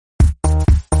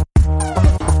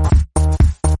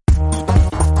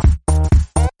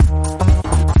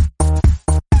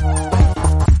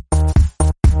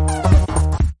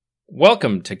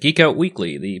Welcome to Geek Out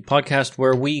Weekly, the podcast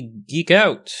where we geek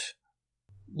out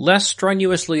less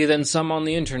strenuously than some on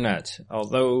the internet.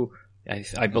 Although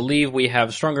I believe we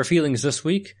have stronger feelings this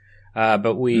week,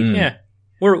 but we're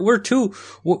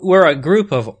a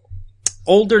group of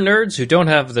older nerds who don't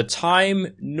have the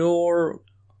time nor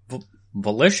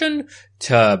volition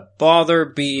to bother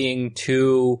being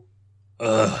too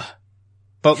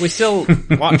but we still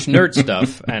watch nerd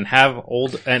stuff and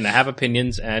have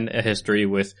opinions and a history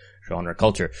with genre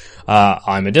culture.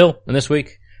 I'm Adil, and this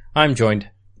week I'm joined,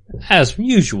 as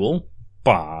usual,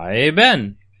 by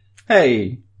Ben.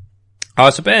 Hey.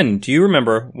 So Ben, do you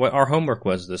remember what our homework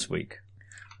was this week?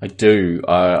 I do.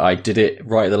 I did it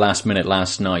right at the last minute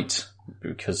last night,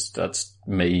 because that's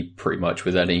me pretty much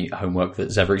with any homework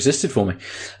that's ever existed for me.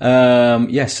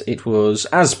 Yes, it was,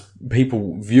 as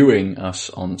people viewing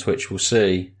us on Twitch will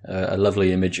see, a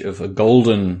lovely image of a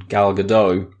golden Gal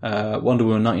Gadot, Wonder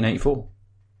Woman 1984.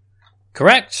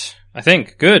 Correct. I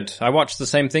think. Good. I watched the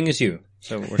same thing as you,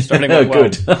 so we're starting out well.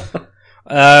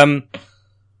 Good.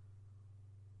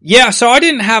 Yeah, so I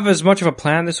didn't have as much of a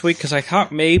plan this week because I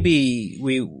thought maybe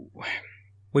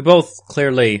we both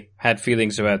clearly had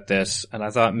feelings about this, and I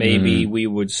thought maybe we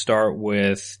would start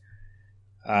with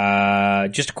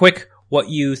just a quick what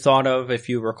you thought of, if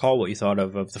you recall what you thought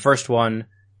of the first one,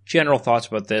 general thoughts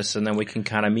about this, and then we can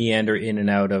kind of meander in and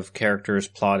out of characters,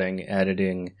 plotting,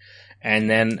 editing, and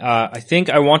then I think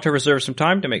I want to reserve some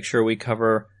time to make sure we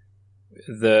cover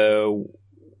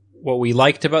what we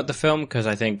liked about the film, because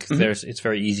I think it's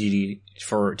very easy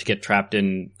to get trapped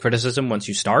in criticism once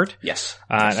you start. Yes.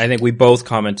 I think we both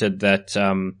commented that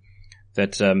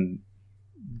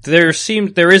there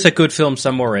is a good film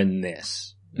somewhere in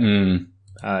this.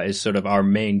 Is sort of our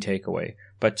main takeaway.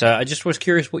 But I just was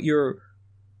curious what you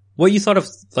thought of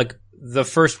like the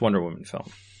first Wonder Woman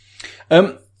film.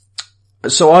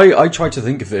 So I tried to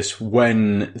think of this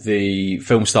when the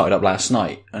film started up last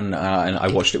night, and I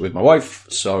watched it with my wife,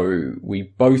 so we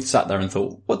both sat there and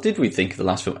thought, what did we think of the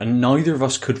last film? And neither of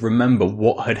us could remember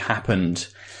what had happened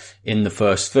in the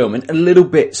first film, and a little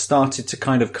bit started to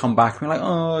kind of come back and be like,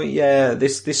 oh yeah,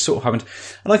 this sort of happened.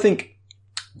 And I think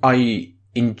I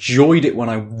enjoyed it when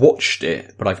I watched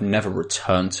it, but I've never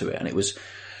returned to it, and it was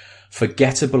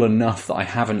forgettable enough that I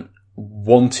haven't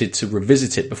wanted to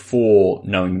revisit it before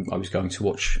knowing I was going to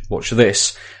watch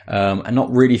this, and not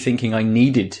really thinking I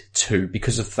needed to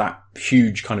because of that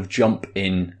huge kind of jump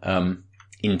in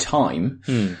time.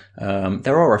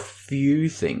 There are a few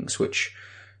things which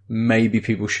maybe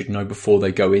people should know before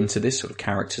they go into this, sort of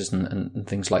characters and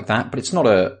things like that, but it's not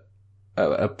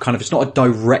it's not a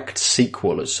direct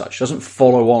sequel as such. It doesn't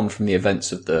follow on from the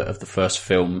events of the first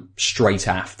film straight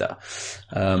after.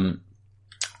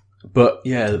 But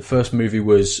yeah, the first movie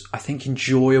was, I think,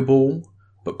 enjoyable,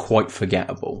 but quite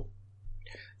forgettable.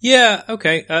 Yeah,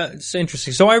 okay. It's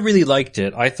interesting. So I really liked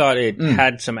it. I thought it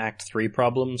had some Act 3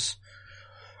 problems.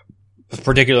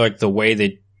 Particularly like the way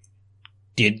they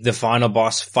did the final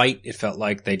boss fight. It felt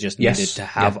like they just needed to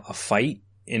have a fight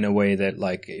in a way that,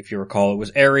 like, if you recall, it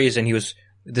was Ares, and he was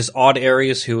this odd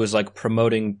Ares who was like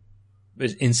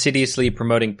insidiously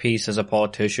promoting peace as a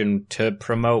politician to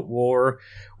promote war,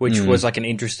 which was like an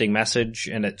interesting message,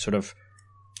 and it sort of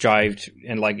jived,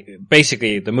 and like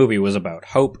basically the movie was about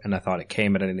hope, and I thought it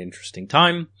came at an interesting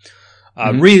time.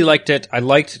 I really liked it. I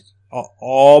liked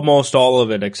almost all of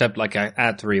it except like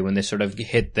Act 3 when they sort of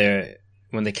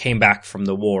when they came back from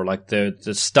the war, like the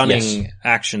stunning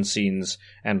action scenes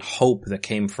and hope that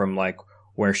came from like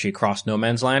where she crossed no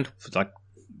man's land. Like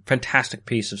fantastic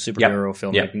piece of superhero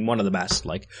filmmaking, one of the best,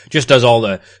 like just does all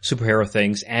the superhero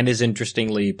things and is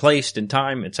interestingly placed in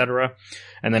time, etc.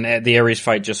 And then the Ares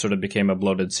fight just sort of became a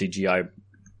bloated CGI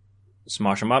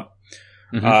smash 'em up.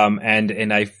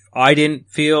 And I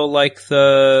didn't feel like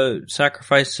the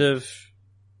sacrifice of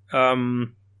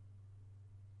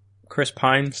Chris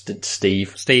Pine,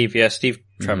 Steve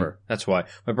Trevor. That's why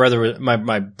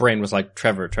my brain was like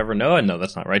Trevor Noah. No,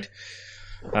 that's not right.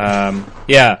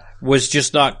 Was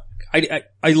just not,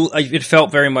 it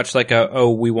felt very much like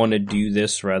we want to do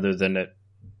this rather than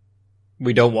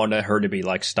we don't want her to be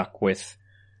like stuck with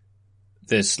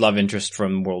this love interest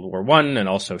from World War I, and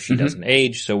also she doesn't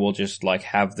age, so we'll just like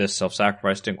have this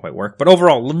self-sacrifice. Didn't quite work. But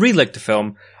overall, really liked the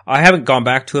film. I haven't gone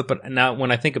back to it, but now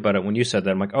when I think about it, when you said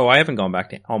that, I'm like, I haven't gone back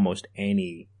to almost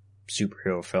any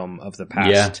superhero film of the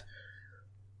past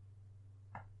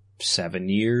 7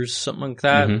 years, something like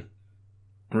that.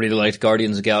 Really liked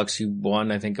Guardians of the Galaxy 1.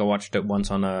 I think I watched it once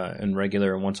in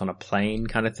regular and once on a plane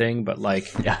kind of thing. But like,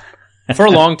 for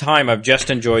a long time, I've just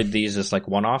enjoyed these as like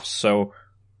one-offs. So,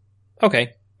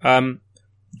 okay.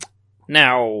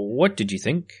 Now, what did you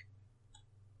think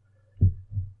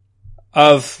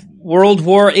of World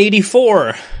War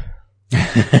 84.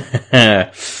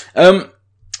 It's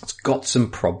got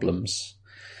some problems.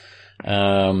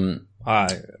 Most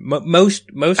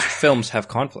films have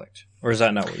conflict, or is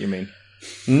that not what you mean?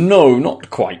 No, not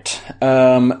quite.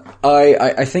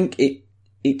 I think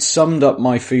it summed up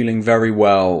my feeling very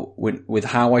well with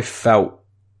how I felt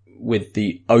with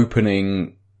the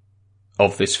opening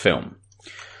of this film.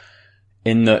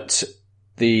 In that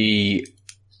the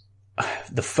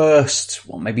first,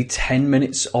 maybe 10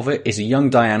 minutes of it is a young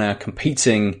Diana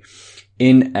competing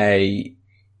in a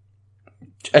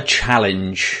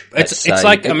challenge. It's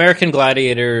like American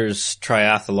Gladiators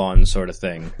triathlon sort of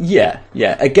thing. Yeah,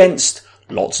 against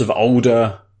lots of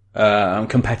older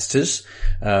competitors.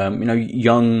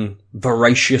 Young,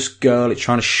 voracious girl. It's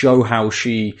trying to show how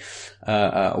she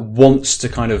wants to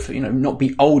kind of, not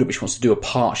be older, but she wants to do a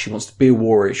part. She wants to be a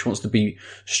warrior. She wants to be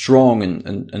strong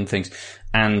and things.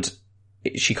 And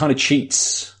she kind of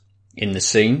cheats in the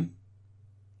scene.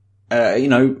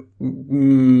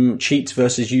 Cheats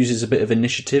versus uses a bit of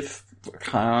initiative.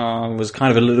 Was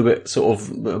kind of a little bit sort of,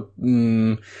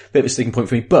 bit of a sticking point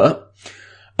for me, but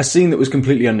a scene that was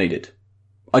completely unneeded.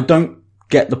 I don't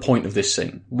get the point of this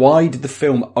scene. Why did the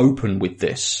film open with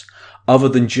this, other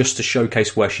than just to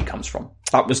showcase where she comes from?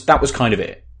 That was kind of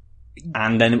it.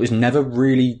 And then it was never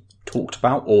really talked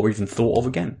about or even thought of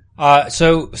again.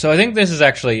 So I think this is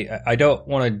actually, I don't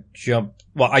want to jump,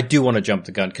 well, I do want to jump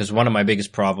the gun, because one of my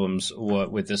biggest problems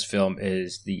with this film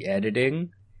is the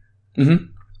editing. Mm-hmm.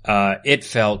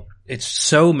 It's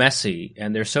so messy,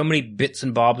 and there's so many bits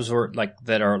and bobs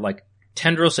that are like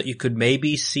tendrils that you could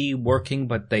maybe see working,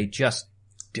 but they just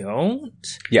don't.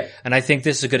 Yeah. And I think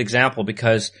this is a good example,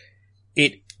 because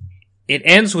it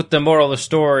ends with the moral of the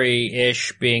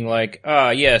story-ish being like,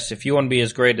 yes, if you want to be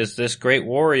as great as this great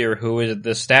warrior who is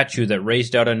the statue that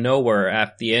raised out of nowhere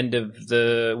at the end of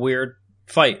the weird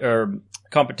fight or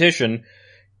competition,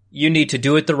 you need to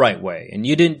do it the right way. And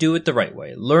you didn't do it the right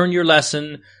way. Learn your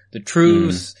lesson. The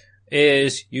truth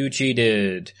is you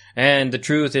cheated. And the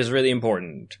truth is really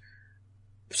important.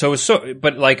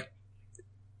 But like,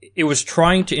 it was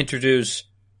trying to introduce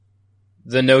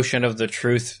the notion of the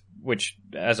truth, which,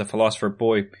 as a philosopher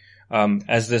boy,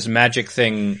 as this magic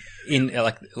thing in,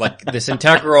 like this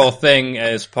integral thing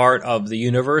as part of the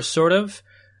universe, sort of.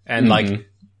 And like,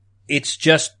 it's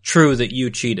just true that you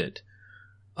cheated.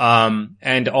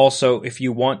 And also, if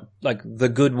you want, like, the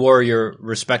good warrior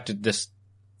respected this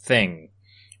thing,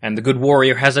 and the good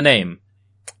warrior has a name.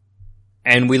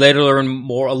 And we later learn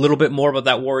a little bit more about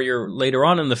that warrior later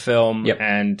on in the film. Yep.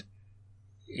 And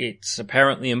it's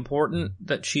apparently important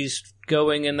that she's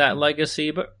going in that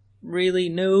legacy, but really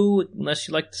no, unless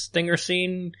you like the stinger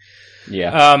scene.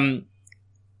 Yeah.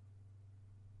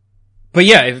 But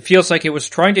yeah, it feels like it was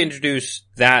trying to introduce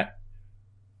that,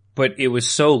 but it was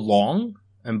so long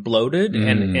and bloated.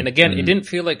 And again, it didn't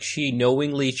feel like she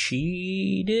knowingly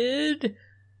cheated.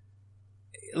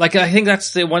 Like, I think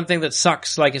that's the one thing that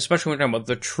sucks, like, especially when we're talking about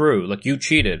the true, like, you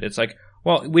cheated. It's like,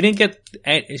 well, we didn't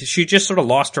she just sort of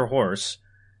lost her horse,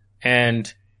 and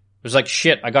it was like,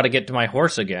 shit, I gotta get to my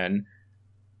horse again.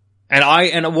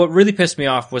 And what really pissed me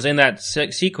off was in that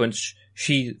sequence,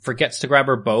 she forgets to grab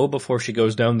her bow before she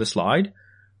goes down the slide.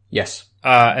 Yes.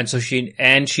 And so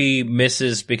she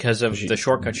misses because of the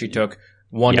shortcut she took,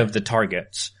 one of the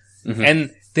targets. Mm-hmm.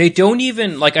 And they don't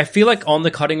even, like, I feel like on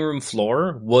the cutting room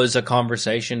floor was a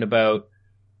conversation about,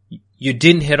 you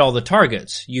didn't hit all the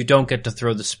targets. You don't get to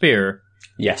throw the spear.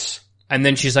 Yes. And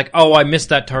then she's like, oh, I missed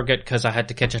that target because I had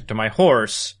to catch up to my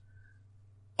horse.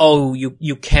 Oh,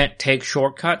 you can't take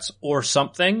shortcuts or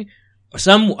something.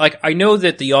 Like, I know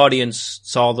that the audience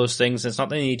saw those things. It's not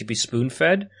that they need to be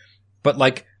spoon-fed, but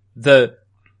like,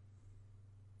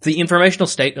 the informational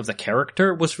state of the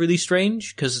character was really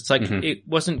strange, because it's like, it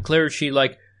wasn't clear she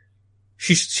like,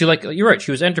 you're right,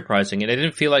 she was enterprising, and it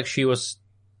didn't feel like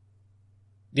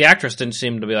the actress didn't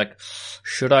seem to be like,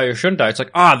 should I or shouldn't I? It's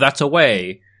like, that's a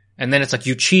way. And then it's like,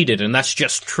 you cheated, and that's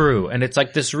just true. And it's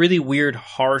like this really weird,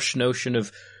 harsh notion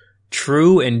of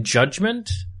true and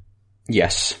judgment.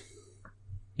 Yes.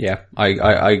 Yeah,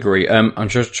 I agree. I'm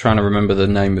just trying to remember the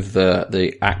name of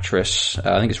the actress.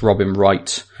 I think it's Robin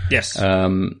Wright. Yes.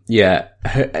 Yeah.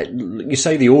 You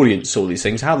say the audience saw these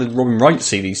things. How did Robin Wright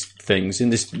see these things in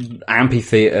this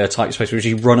amphitheater type space where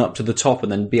she run up to the top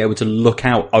and then be able to look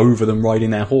out over them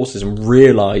riding their horses and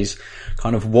realize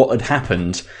kind of what had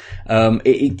happened?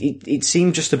 It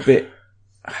seemed just a bit,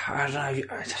 I don't know.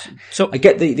 So I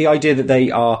get the idea that they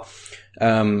are,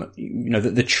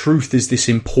 that the truth is this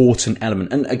important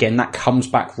element. And again, that comes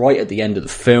back right at the end of the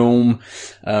film.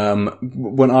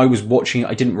 When I was watching it,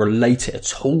 I didn't relate it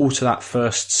at all to that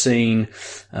first scene.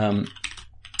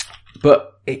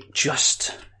 but it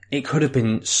could have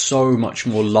been so much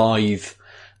more live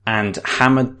and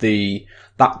hammered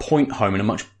that point home in a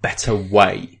much better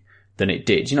way than it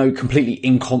did. You know, completely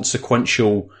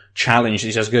inconsequential challenge.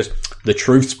 He just goes, the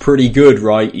truth's pretty good,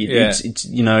 right? It's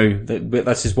you know,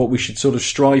 that is what we should sort of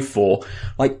strive for.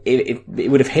 Like, it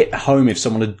would have hit home if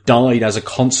someone had died as a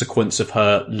consequence of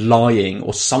her lying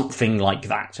or something like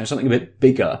that. So something a bit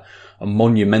bigger and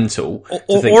monumental.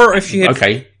 Or if she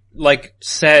had, like,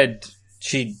 said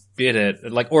she did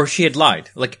it, like, or she had lied.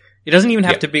 Like, it doesn't even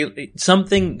have to be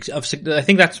something of, I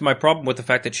think that's my problem with the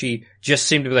fact that she just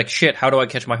seemed to be like, shit, how do I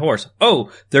catch my horse?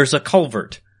 Oh, there's a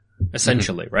culvert,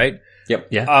 essentially, right? Yep,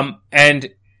 yeah.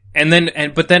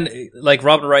 But then, like,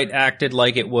 Robin Wright acted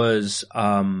like it was,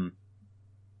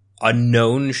 a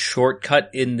known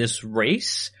shortcut in this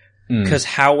race. Cause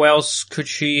how else could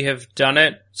she have done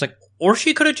it? It's like, or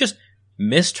she could have just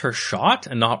missed her shot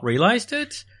and not realized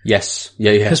it. Yes.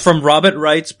 Yeah. Because from Robert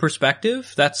Wright's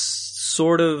perspective, that's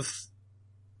sort of,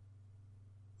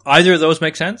 either of those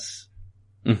make sense.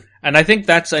 And I think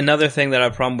that's another thing that I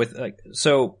have a problem with. Like,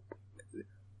 so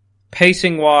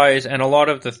pacing wise, and a lot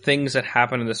of the things that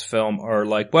happen in this film are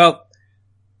like, well,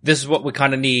 this is what we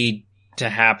kind of need to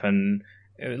happen.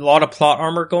 A lot of plot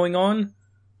armor going on.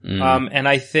 And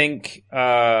I think,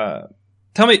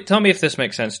 tell me if this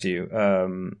makes sense to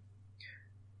you.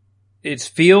 It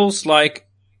feels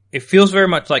very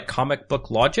much like comic book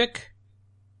logic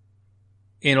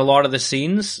in a lot of the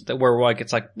scenes that where like,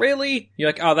 it's like, really? You're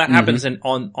like, oh, that happens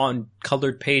on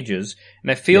colored pages.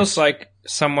 And it feels like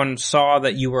someone saw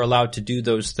that you were allowed to do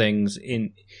those things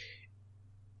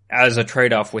as a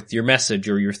trade-off with your message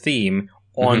or your theme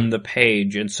on the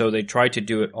page. And so they tried to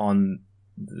do it on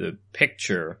the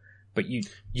picture, but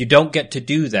you don't get to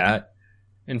do that.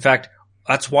 In fact,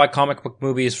 that's why comic book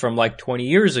movies from like 20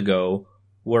 years ago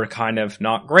were kind of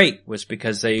not great, was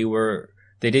because they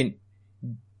didn't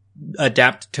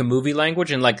adapt to movie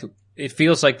language. And like, it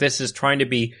feels like this is trying to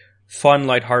be fun,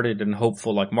 lighthearted, and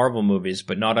hopeful like Marvel movies,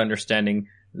 but not understanding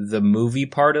the movie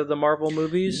part of the Marvel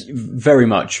movies. Very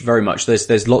much.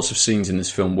 There's lots of scenes in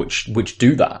this film which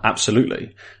do that.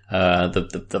 Absolutely.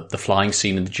 The flying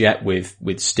scene in the jet with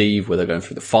Steve, where they're going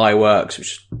through the fireworks,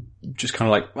 which is just kind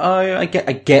of like, oh, I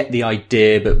get the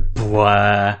idea, but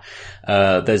blah.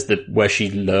 There's where she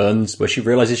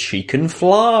realizes she can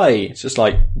fly. It's just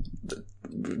like,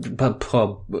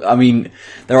 I mean,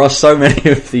 there are so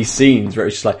many of these scenes where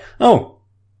it's just like, oh,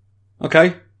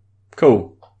 okay,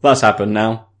 cool. That's happened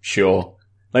now. Sure.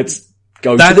 Let's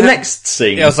go to the next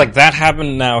scene. Yeah, I was like, that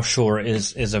happened now, sure,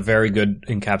 is a very good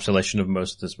encapsulation of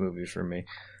most of this movie for me.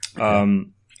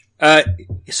 Okay.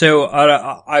 So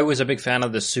I was a big fan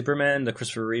of the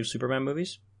Christopher Reeve Superman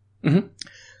movies.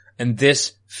 And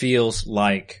this feels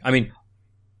like, I mean,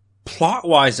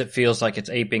 plot-wise, it feels like it's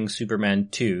aping Superman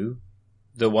 2,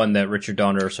 the one that Richard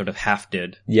Donner sort of half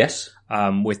did. Yes.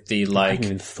 With the, like... I hadn't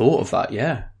even thought of that,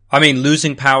 yeah. I mean,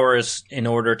 losing powers in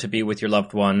order to be with your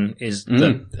loved one is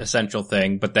the essential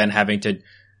thing, but then having to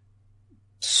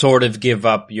sort of give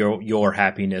up your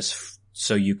happiness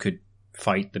so you could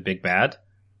fight the big bad.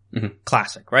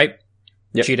 Classic, right?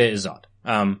 Yep. Cheetah is Zod.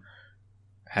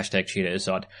 Hashtag Cheetah is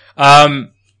Zod.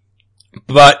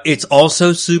 But it's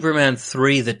also Superman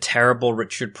 3, the terrible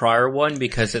Richard Pryor one,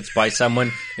 because it's by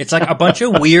someone, it's like a bunch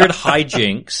of weird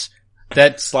hijinks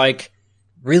that's like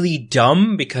really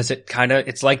dumb, because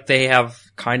it's like they have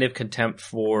kind of contempt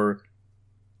for,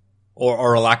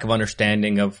 or a lack of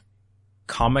understanding of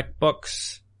comic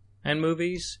books and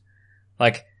movies.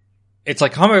 Like, it's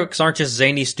like comic books aren't just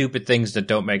zany, stupid things that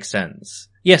don't make sense.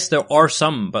 Yes, there are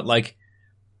some, but like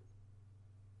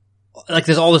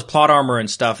there's all this plot armor and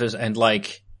stuff and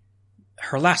like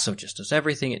her lasso just does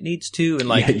everything it needs to, and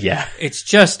like it's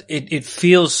just it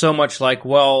feels so much like,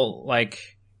 well, like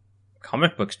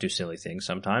comic books do silly things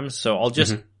sometimes, so I'll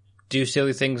just do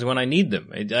silly things when I need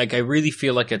them. I really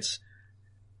feel like it's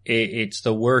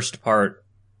the worst part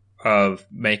of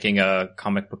making a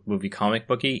comic book movie comic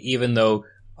booky, even though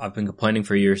I've been complaining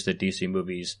for years that DC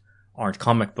movies aren't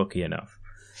comic booky enough.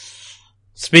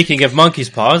 Speaking of monkey's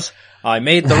paws, I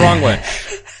made the wrong one.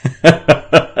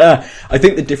 I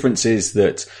think the difference is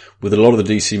that with a lot of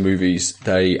the DC movies,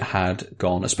 they had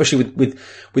gone, especially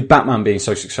with Batman being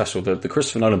so successful, the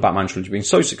Christopher Nolan Batman trilogy being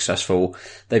so successful,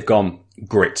 they've gone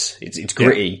grit. It's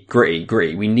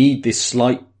gritty. We need this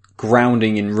slight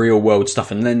grounding in real world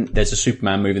stuff, and then there's a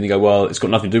Superman movie and they go, well, it's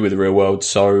got nothing to do with the real world,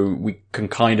 so we can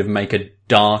kind of make a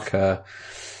darker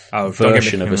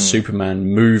version of a Superman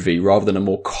movie rather than a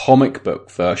more comic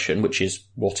book version, which is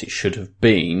what it should have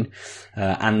been.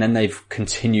 And then they've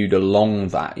continued along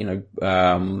that,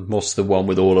 what's the one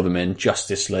with all of them in?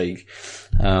 Justice League.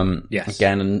 Yes.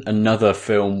 Again, another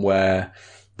film where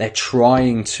they're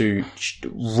trying to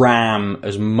ram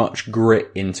as much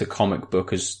grit into comic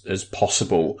book as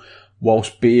possible,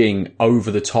 whilst being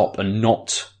over the top and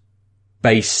not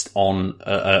based on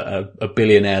a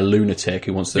billionaire lunatic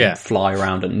who wants to fly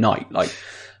around at night. Like,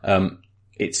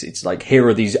 it's like, here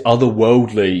are these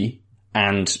otherworldly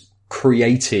and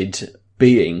created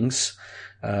beings,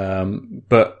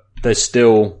 but there's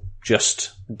still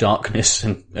just darkness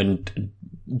and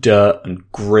dirt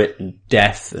and grit and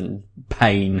death and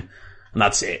pain, and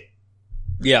that's it.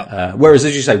 Yeah. Whereas,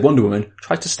 as you say, Wonder Woman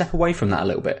tried to step away from that a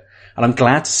little bit. And I'm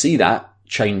glad to see that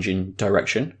change in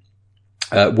direction.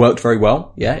 Worked very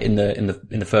well, in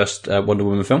the first Wonder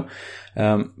Woman film,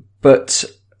 but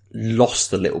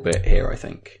lost a little bit here, I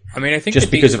think. I mean, I think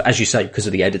just because of, as you say, because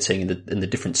of the editing and the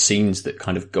different scenes that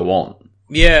kind of go on.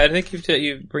 Yeah, I think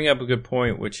you bring up a good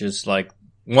point, which is like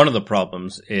one of the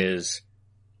problems is,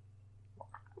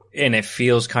 and it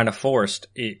feels kind of forced,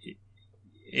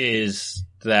 is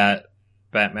that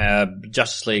Batman,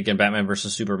 Justice League and Batman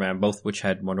vs Superman, both which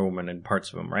had Wonder Woman in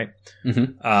parts of them, right?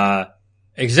 Mm-hmm.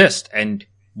 Exist. And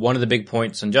one of the big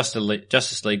points in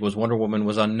Justice League was Wonder Woman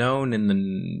was unknown in the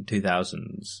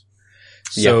 2000s.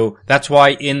 So that's why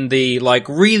in the like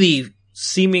really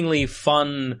seemingly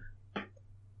fun,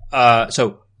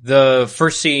 so the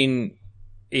first scene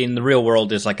in the real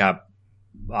world is like a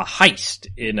heist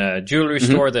in a jewelry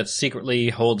store that secretly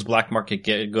holds black market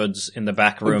goods in the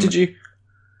back room. Did you?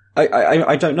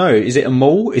 I don't know. Is it a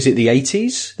mall? Is it the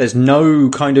 80s? There's no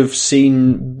kind of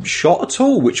scene shot at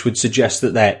all, which would suggest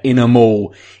that they're in a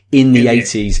mall in the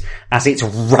 80s as it's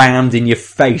rammed in your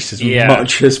face as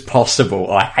much as possible.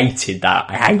 I hated that.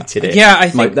 I hated it. Yeah, I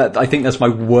think that's my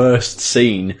worst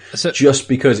scene, just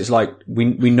because it's like,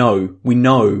 we know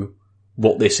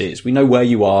what this is. We know where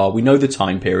you are. We know the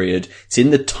time period. It's in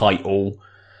the title.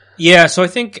 Yeah, so I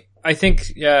think,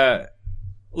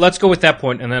 let's go with that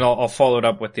point, and then I'll follow it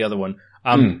up with the other one.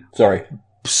 Sorry.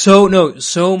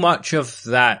 So much of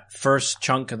that first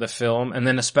chunk of the film, and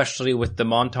then especially with the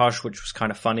montage, which was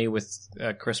kind of funny with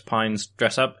Chris Pine's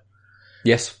dress up.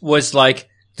 Yes. Was like,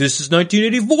 this is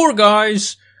 1984,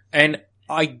 guys! And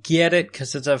I get it,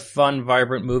 because it's a fun,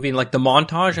 vibrant movie. And like the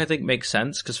montage, I think, makes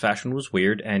sense, because fashion was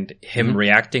weird, and him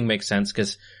reacting makes sense,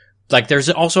 because like there's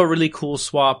also a really cool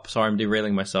swap, sorry, I'm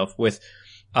derailing myself, with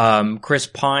Chris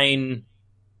Pine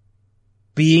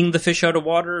being the fish out of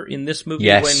water in this movie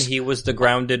when he was the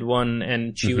grounded one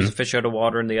and she was a fish out of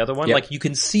water in the other one. Like you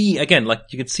can see, again, like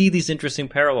you can see these interesting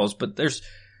parallels, but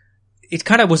it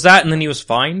kind of was that, and then he was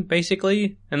fine,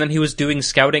 basically. And then he was doing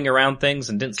scouting around things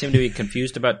and didn't seem to be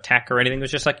confused about tech or anything. It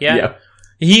was just like,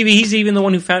 he's even the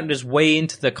one who found his way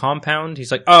into the compound.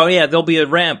 He's like, oh yeah, there'll be a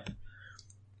ramp.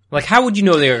 Like, how would you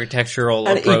know the architectural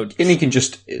approach? And he can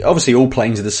just, obviously all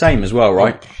planes are the same as well,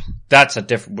 right? That's a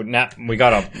different, I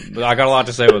got a lot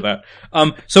to say about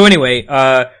that. So anyway,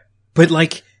 but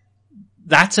like,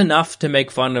 that's enough to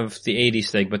make fun of the 80s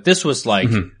thing, but this was like,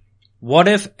 what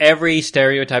if every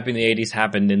stereotype in the 80s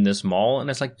happened in this mall? And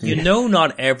it's like,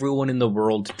 not everyone in the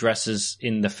world dresses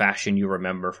in the fashion you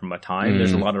remember from a time.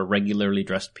 There's a lot of regularly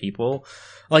dressed people.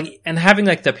 Like, and having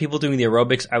like the people doing the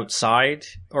aerobics outside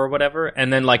or whatever,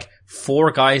 and then like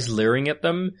 4 guys leering at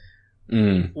them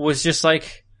was just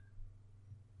like,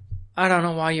 I don't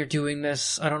know why you're doing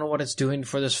this. I don't know what it's doing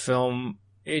for this film.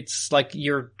 It's like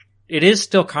it is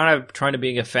still kind of trying to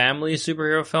be a family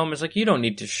superhero film. It's like, you don't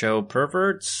need to show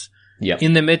perverts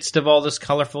in the midst of all this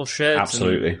colorful shit.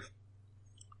 Absolutely.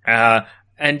 So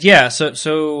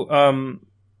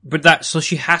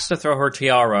she has to throw her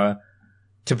tiara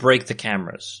to break the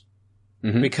cameras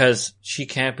because she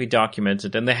can't be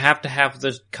documented, and they have to have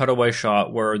this cutaway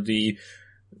shot where the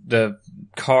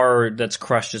car that's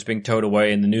crushed is being towed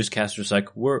away, and the newscaster's like,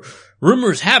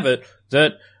 rumors have it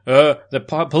that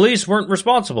the police weren't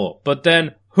responsible, but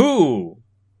then who?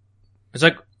 It's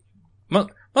like,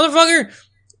 motherfucker,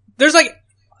 there's like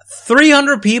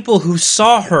 300 people who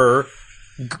saw her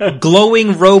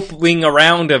glowing roping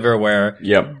around everywhere.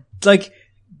 Yep. Like,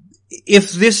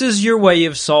 if this is your way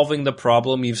of solving the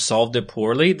problem, you've solved it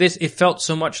poorly. It felt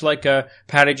so much like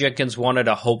Patty Jenkins wanted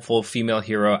a hopeful female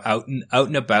hero out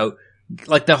and about,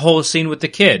 like the whole scene with the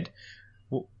kid.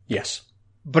 Yes.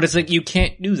 But it's like, you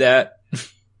can't do that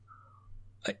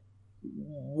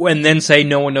and then say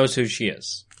no one knows who she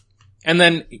is. And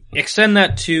then extend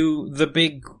that to the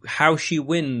big, how she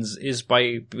wins is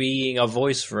by being a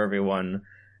voice for everyone.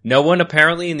 No one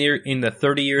apparently in the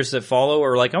 30 years that follow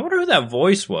are like, I wonder who that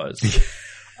voice was.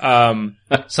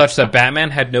 Such that Batman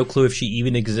had no clue if she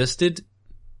even existed.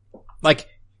 Like,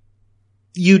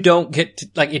 you don't get to,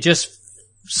 like, it just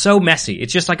so messy.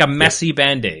 It's just like a messy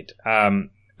Band-Aid.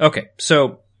 Okay,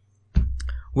 so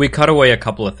we cut away a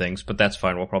couple of things, but that's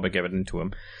fine. We'll probably get into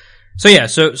them. So yeah,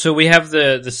 so we have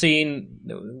the scene.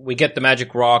 We get the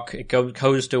magic rock. It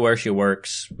goes to where she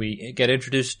works. We get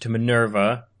introduced to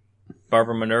Minerva,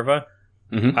 Barbara Minerva.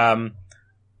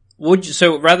 Mm-hmm.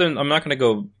 So rather than, I'm not going to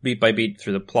go beat by beat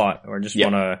through the plot, or just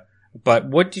want to. But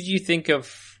what did you think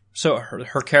of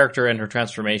her character and her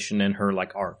transformation and her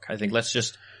like arc? I think let's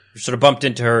just sort of bumped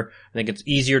into her. I think it's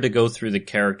easier to go through the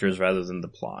characters rather than the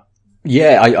plot.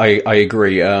 Yeah, I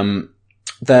agree. I've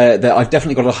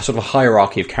definitely got a sort of a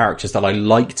hierarchy of characters that I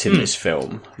liked in this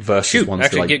film versus ones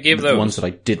that I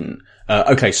didn't.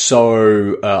 Okay,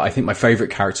 so I think my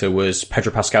favourite character was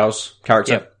Pedro Pascal's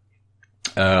character.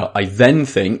 Yep. I then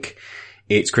think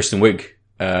it's Kristen Wiig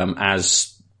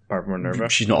as Barbara Minerva.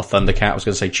 She's not a Thundercat. I was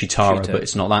going to say Cheetara, but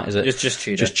it's not that, is it? It's just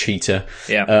Cheetah. Just Cheetah.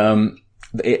 Yeah.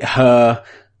 Her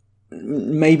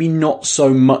maybe not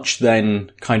so much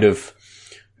then kind of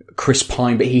Chris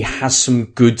Pine, but he has some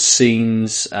good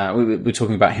scenes. We're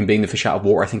talking about him being the fish out of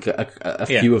water. I think a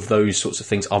few of those sorts of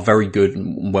things are very good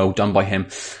and well done by him.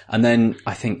 And then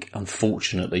I think,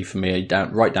 unfortunately for me,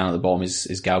 right down at the bottom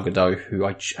is Gal Gadot, who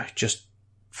I just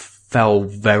fell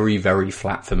very, very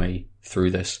flat for me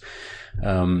through this.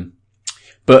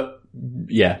 But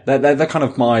yeah, they're kind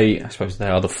of I suppose they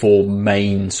are the four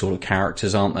main sort of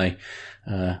characters, aren't they?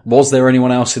 Was there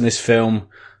anyone else in this film?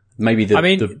 Maybe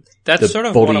that's sort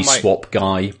of body swap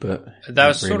guy, but that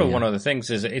was sort of one of the things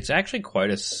is it's actually quite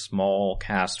a small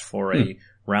cast for a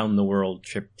round the world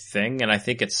trip thing, and I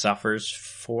think it suffers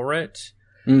for it.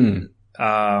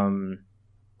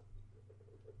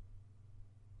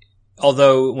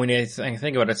 Although when I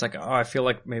think about it, it's like, I feel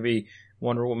like maybe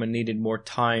Wonder Woman needed more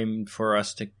time for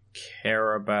us to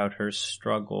care about her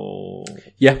struggle.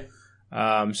 Yeah.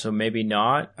 So maybe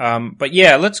not. But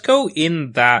yeah, let's go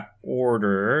in that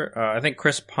order. I think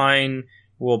Chris Pine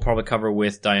will probably cover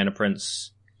with Diana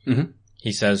Prince. Mm-hmm.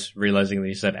 He says, realizing that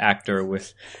he said actor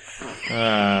with,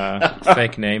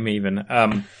 fake name even.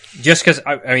 Just cause,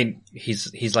 I mean,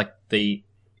 he's like the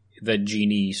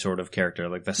genie sort of character,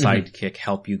 like the sidekick,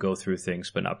 help you go through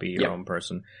things, but not be your own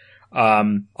person.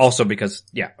 Also because,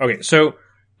 okay, so,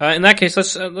 in that case,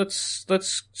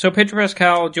 so Pedro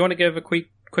Pascal, do you want to give a quick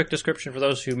description for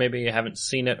those who maybe haven't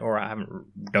seen it or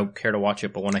don't care to watch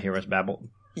it but want to hear us babble?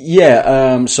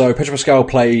 Yeah, so Pedro Pascal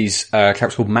plays a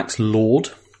character called Max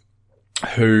Lord,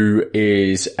 who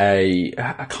is a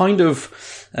kind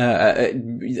of,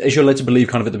 as you're led to believe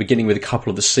kind of at the beginning with a couple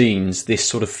of the scenes, this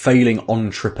sort of failing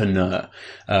entrepreneur.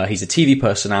 He's a TV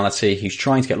personality. He's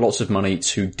trying to get lots of money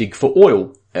to dig for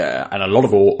oil. And a lot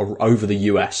of oil over the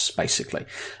US, basically.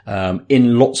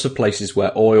 In lots of places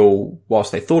where oil,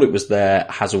 whilst they thought it was there,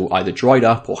 has either dried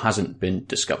up or hasn't been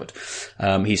discovered.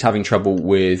 He's having trouble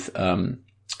with,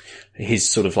 his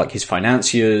sort of like his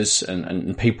financiers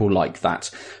and people like that.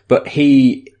 But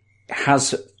he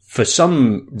has, for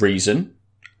some reason,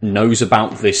 knows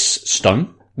about this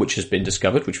stone, which has been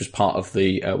discovered, which was part of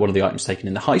the, one of the items taken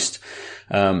in the heist.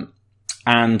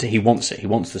 And he wants it. He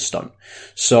wants the stone.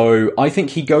 So I think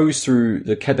he goes through,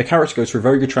 the character goes through a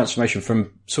very good transformation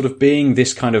from sort of being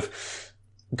this kind of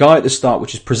guy at the start,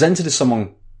 which is presented as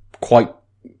someone quite,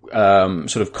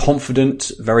 sort of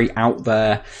confident, very out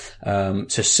there,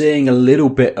 to seeing a little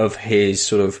bit of his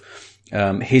sort of,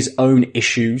 his own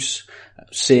issues,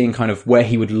 seeing kind of where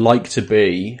he would like to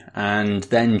be, and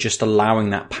then just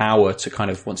allowing that power to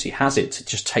kind of, once he has it, to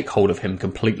just take hold of him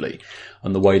completely,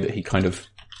 and the way that he kind of,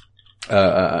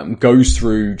 goes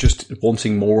through just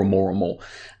wanting more and more and more.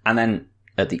 And then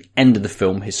at the end of the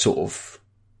film, his sort of,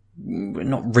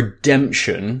 not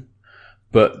redemption,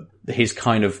 but his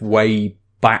kind of way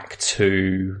back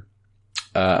to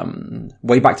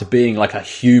being like a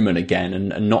human again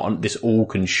and not this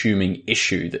all-consuming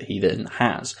issue that he then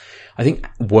has, I think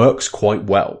works quite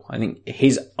well. I think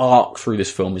his arc through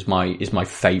this film is my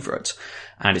favourite.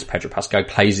 And it's Pedro Pascal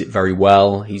plays it very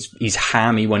well. He's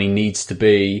hammy when he needs to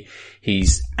be.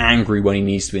 He's angry when he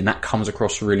needs to be, and that comes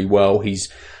across really well. He's,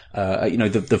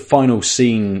 the final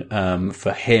scene,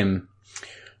 for him,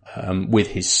 with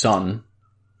his son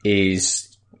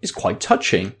is quite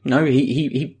touching. You know,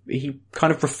 he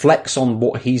kind of reflects on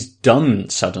what he's done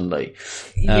suddenly.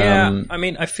 Yeah. I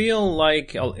mean, I feel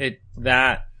like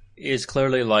that is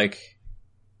clearly like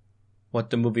what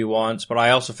the movie wants, but I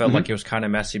also felt like it was kind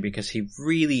of messy because he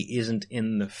really isn't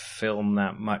in the film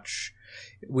that much.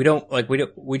 We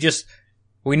just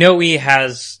we know he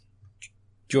has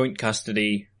joint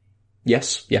custody.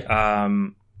 Yes. Yeah.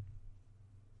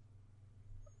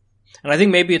 And I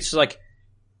think maybe it's like,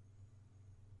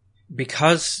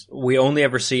 because we only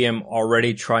ever see him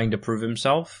already trying to prove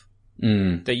himself,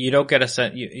 that you don't get a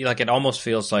sense, like, it almost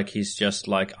feels like he's just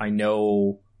like, I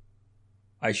know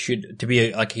I should, to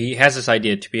be like, he has this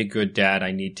idea, to be a good dad,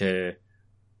 I need to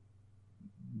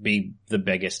be the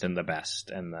biggest and the best,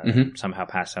 and then somehow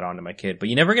pass that on to my kid. But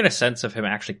you never get a sense of him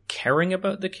actually caring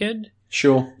about the kid.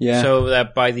 Sure, yeah. So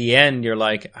that by the end, you're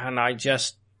like, and I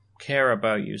just care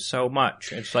about you so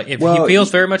much. It's like, he feels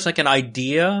very much like an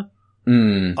idea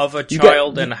of a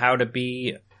child and how to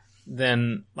be,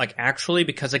 then, like, actually,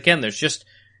 because again,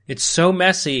 it's so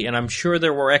messy, and I'm sure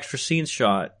there were extra scenes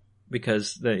shot,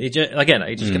 because I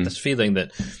just get this feeling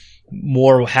that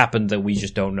more happened that we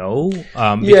just don't know.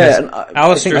 Because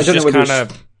Alistair's just kind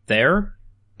of there.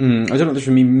 I don't know if this is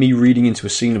me reading into a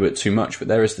scene a bit too much, but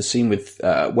there is the scene with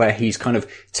where he's kind of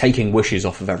taking wishes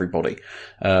off of everybody.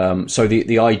 So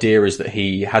the idea is that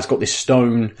he has got this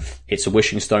stone. It's a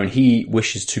wishing stone. He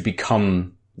wishes to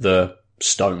become the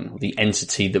stone, the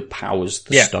entity that powers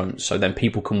the stone. So then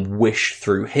people can wish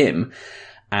through him.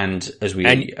 And as you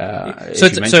mentioned,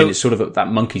 it's sort of that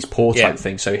monkey's paw type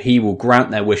thing. So he will grant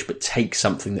their wish, but take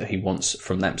something that he wants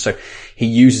from them. So he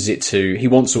uses it he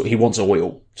wants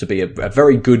oil, to be a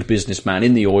very good businessman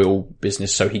in the oil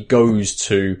business. So he goes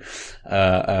to,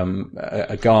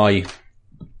 a guy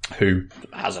who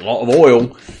has a lot of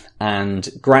oil and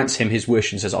grants him his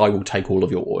wish and says, I will take all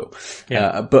of your oil.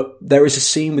 But there is a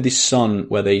scene with his son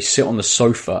where they sit on the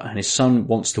sofa and his son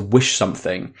wants to wish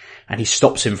something and he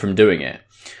stops him from doing it.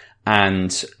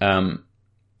 And,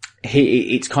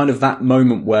 it's kind of that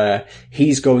moment where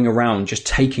he's going around just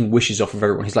taking wishes off of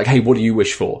everyone. He's like, hey, what do you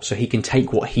wish for? So he can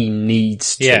take what he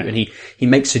needs to. And he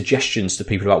makes suggestions to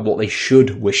people about what they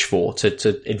should wish for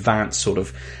to advance sort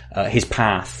of, his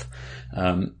path.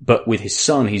 But with his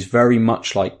son, he's very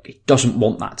much like, he doesn't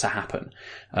want that to happen.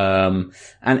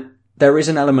 And there is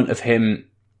an element of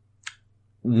him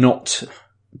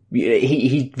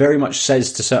he very much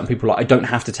says to certain people, like, I don't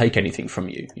have to take anything from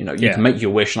you. You know, you can make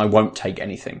your wish and I won't take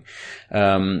anything.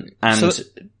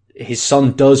 His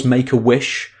son does make a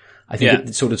wish, I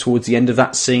think, sort of towards the end of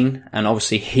that scene. And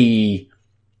obviously he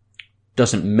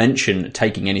doesn't mention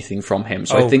taking anything from him.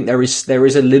 So I think there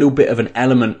is a little bit of an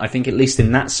element, I think, at least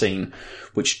in that scene,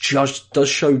 which just does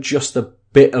show just a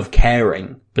bit of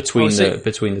caring between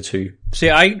the two. See,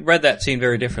 I read that scene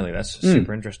very differently. That's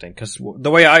super interesting, because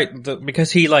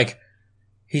because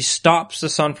he stops the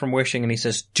son from wishing and he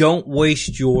says, don't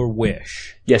waste your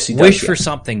wish. Yes, he does. Wish for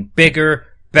something bigger,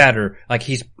 better. Like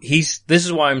this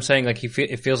is why I'm saying, like,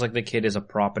 it feels like the kid is a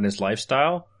prop in his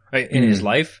lifestyle, right, in his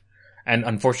life. And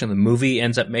unfortunately, the movie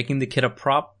ends up making the kid a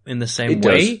prop in the same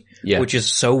way, which is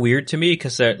so weird to me,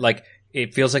 because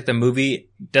it feels like the movie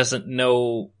doesn't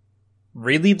know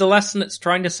really the lesson it's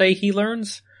trying to say he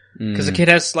learns, because the kid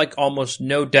has like almost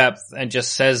no depth and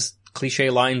just says cliche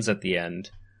lines at the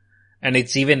end. And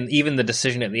it's even the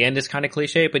decision at the end is kind of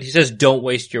cliche, but he says, don't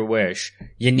waste your wish.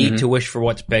 You need to wish for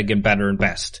what's big and better and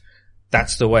best.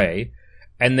 That's the way.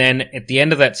 And then at the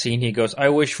end of that scene, he goes, I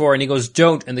wish for, and he goes,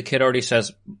 don't. And the kid already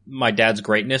says, my dad's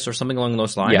greatness, or something along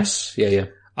those lines. Yes. Yeah.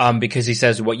 Because he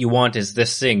says, what you want is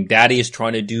this thing. Daddy is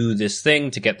trying to do this thing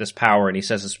to get this power, and he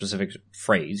says a specific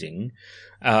phrasing.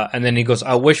 And then he goes,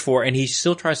 I'll wish for, and he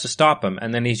still tries to stop him,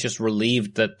 and then he's just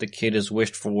relieved that the kid has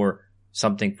wished for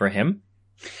something for him.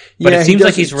 But it seems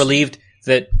like he's relieved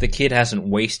that the kid hasn't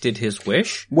wasted his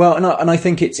wish. Well, and I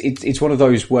think it's one of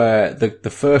those where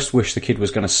the first wish the kid was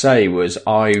going to say was,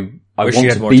 I want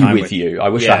to be with you. I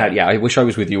wish I wish I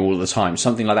was with you all the time.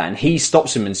 Something like that. And he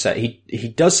stops him and says,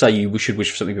 he does say you should wish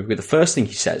for something, but the first thing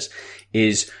he says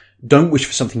is, don't wish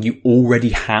for something you already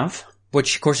have.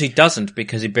 Which, of course, he doesn't,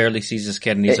 because he barely sees his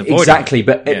kid and he's avoiding exactly,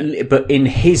 it. But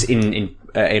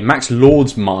in Max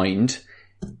Lord's mind,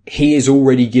 he is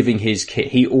already giving his kid,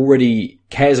 he already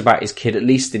cares about his kid, at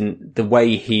least in the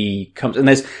way he comes. And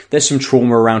there's some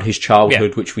trauma around his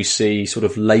childhood, which we see sort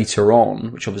of later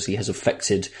on, which obviously has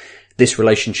affected this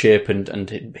relationship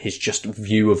and his just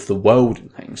view of the world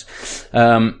and things.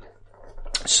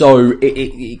 So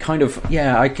it kind of,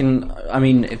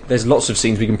 there's lots of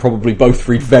scenes we can probably both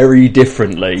read very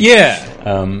differently.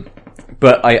 Yeah.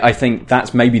 But I think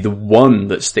that's maybe the one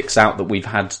that sticks out that we've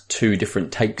had two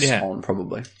different takes on,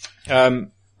 probably.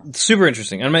 Super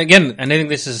interesting. I mean, again, and I think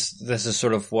this is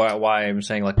sort of why I'm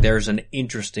saying, like, there's an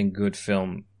interesting good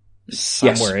film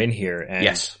somewhere in here. And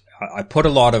I put a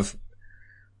lot of,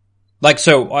 like,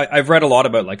 so I've read a lot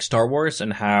about, like, Star Wars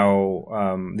and how,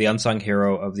 the unsung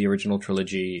hero of the original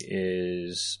trilogy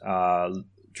is,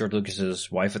 George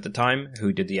Lucas's wife at the time,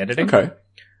 who did the editing. Okay.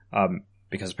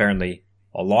 Because apparently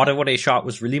a lot of what he shot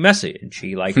was really messy, and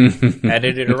she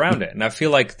edited around it. And I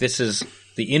feel like this is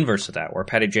the inverse of that, where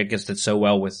Patty Jenkins did so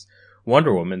well with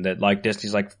Wonder Woman that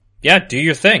Disney's yeah, do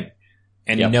your thing.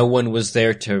 And no one was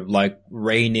there to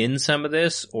rein in some of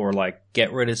this or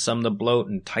get rid of some of the bloat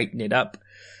and tighten it up.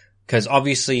 Cause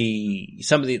obviously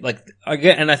some of the,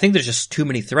 again, and I think there's just too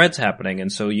many threads happening.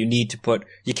 And so you need to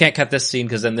you can't cut this scene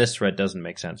cause then this thread doesn't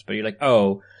make sense. But you're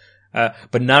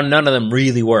but none of them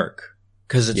really work.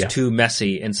 Cause it's too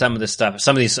messy, and some of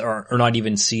these are not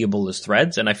even seeable as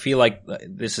threads. And I feel like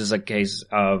this is a case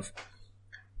of,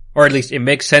 or at least it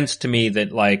makes sense to me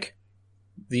that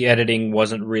the editing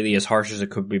wasn't really as harsh as it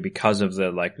could be because of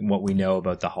the what we know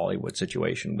about the Hollywood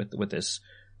situation with this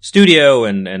studio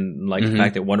and the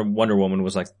fact that Wonder Woman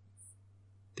was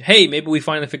hey, maybe we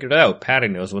finally figured it out. Patty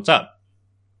knows what's up,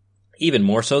 even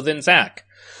more so than Zach.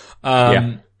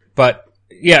 But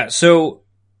yeah, so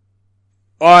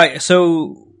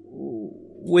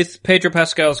with Pedro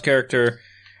Pascal's character,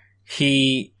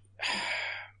 he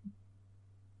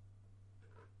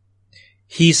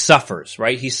suffers,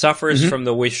 right? He suffers from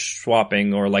the wish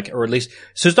swapping or at least,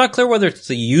 so it's not clear whether it's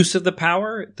the use of the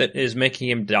power that is making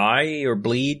him die or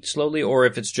bleed slowly, or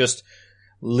if it's just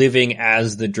living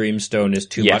as the Dreamstone is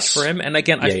too much for him. And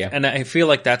again, I feel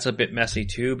like that's a bit messy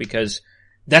too, because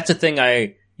that's a thing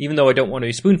even though I don't want to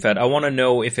be spoon-fed, I want to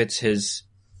know if it's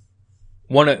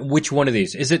which one of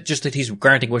these? Is it just that he's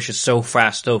granting wishes so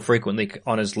fast, so frequently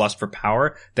on his lust for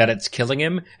power that it's killing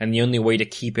him, and the only way to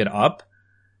keep it up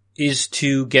is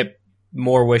to get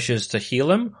more wishes to heal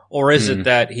him? Or is it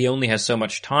that he only has so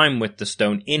much time with the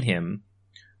stone in him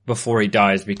before he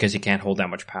dies because he can't hold that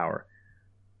much power?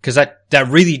 Because that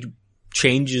really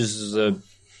changes the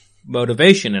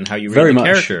motivation and how you read the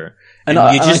character. And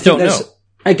you just don't know.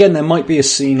 Again, there might be a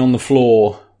scene on the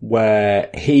floor where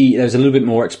there's a little bit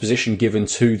more exposition given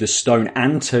to the stone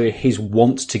and to his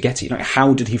want to get it.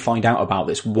 How did he find out about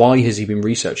this? Why has he been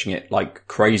researching it like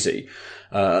crazy?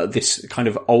 This kind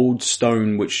of old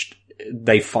stone, which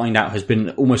they find out has been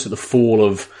almost at the fall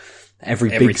of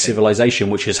everything. Big civilization,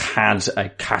 which has had a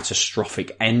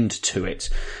catastrophic end to it.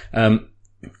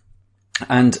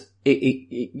 And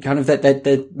it kind of,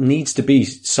 there needs to be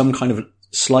some kind of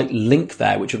slight link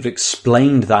there, which have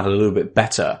explained that a little bit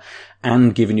better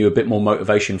and given you a bit more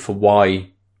motivation for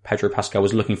why Pedro Pascal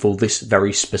was looking for this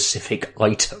very specific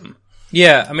item.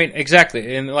 Yeah, I mean,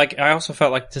 exactly. And I also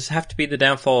felt does it have to be the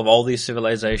downfall of all these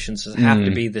civilizations? Does it have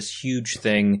to be this huge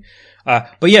thing? But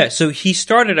yeah, so he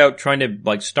started out trying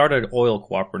to start an oil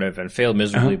cooperative and failed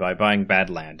miserably by buying bad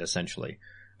land, essentially.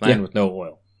 Land with no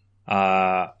oil.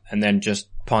 And then just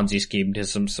Ponzi schemed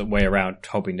his some way around,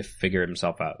 hoping to figure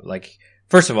himself out.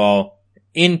 First of all,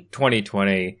 in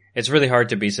 2020, it's really hard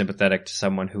to be sympathetic to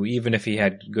someone who, even if he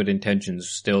had good intentions,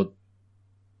 still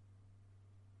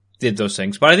did those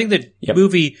things. But I think the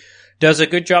movie does a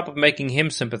good job of making him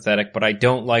sympathetic, but I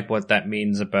don't like what that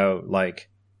means about,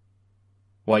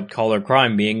 white collar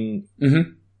crime being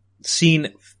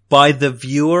seen by the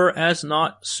viewer as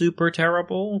not super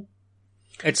terrible.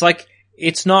 It's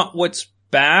it's not what's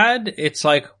bad, it's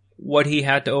what he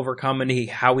had to overcome and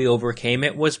how he overcame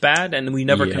it was bad, and we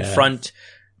never confront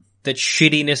the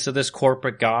shittiness of this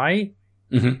corporate guy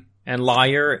and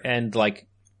liar and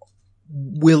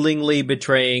willingly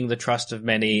betraying the trust of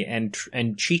many and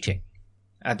cheating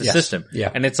at the system.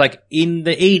 Yeah. And it's in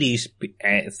the 80s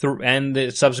and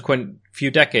the subsequent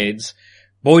few decades,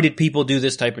 boy did people do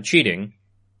this type of cheating.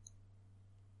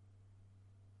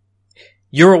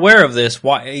 You're aware of this.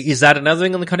 Why is that another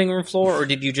thing on the cutting room floor, or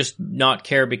did you just not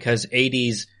care because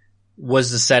 80s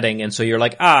was the setting, and so you're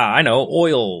I know,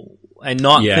 oil, and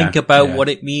not think about what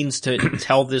it means to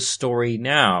tell this story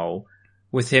now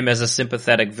with him as a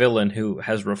sympathetic villain who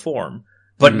has reform,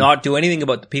 but not do anything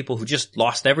about the people who just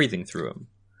lost everything through him.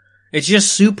 It's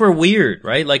just super weird,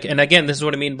 right? And again, this is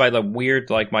what I mean by the weird,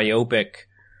 myopic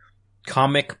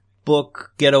comic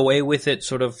book get away with it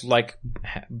sort of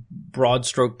broad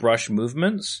stroke brush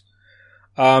movements.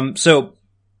 Where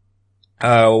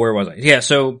was I? Yeah,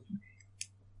 so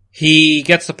he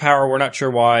gets the power, we're not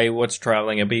sure what's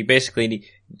traveling it, but he basically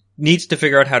needs to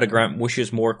figure out how to grant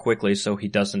wishes more quickly so he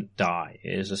doesn't die,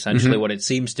 is essentially what it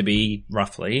seems to be,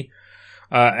 roughly.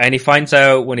 And he finds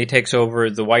out when he takes over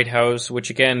the White House,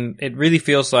 which again, it really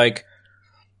feels I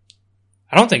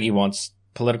don't think he wants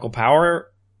political power.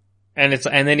 And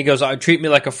then he goes, treat me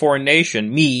like a foreign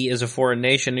nation, me as a foreign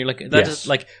nation. And you're that is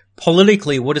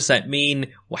politically, what does that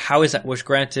mean? How is that wish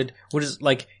granted? What is,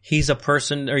 he's a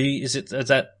person, is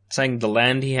that saying the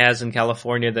land he has in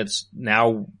California that's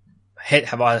now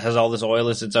has all this oil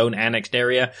as its own annexed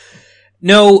area?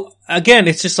 no, again,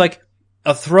 it's just like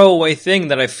a throwaway thing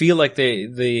that I feel like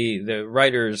the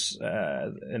writers,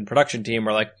 and production team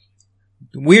are like,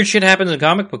 weird shit happens in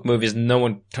comic book movies and no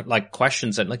one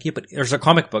questions it. Like, yeah, but there's a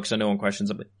comic books and no one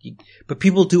questions it, but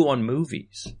people do on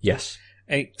movies. Yes.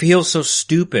 And it feels so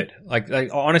stupid. Like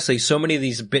honestly, so many of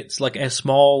these bits, like as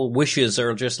small wishes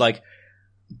are just like,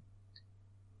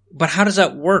 but how does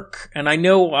that work? And I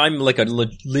know I'm like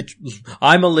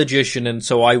I'm a logician and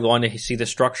so I want to see the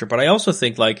structure, but I also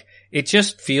think like, it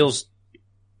just feels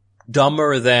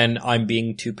dumber than I'm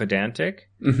being too pedantic.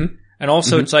 Mm-hmm. And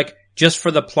also it's like, just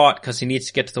for the plot, cause he needs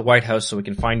to get to the White House so we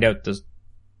can find out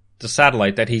the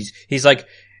satellite that he's like,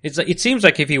 it seems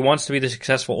like if he wants to be the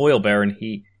successful oil baron,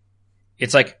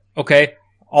 it's like, okay,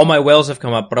 all my whales have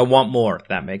come up, but I want more.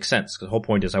 That makes sense. Cause the whole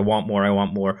point is I want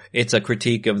more. It's a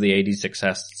critique of the 80s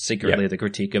success, secretly the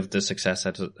critique of the success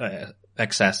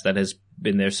excess that has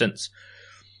been there since.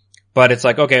 But it's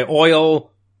like, okay,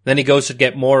 oil, then he goes to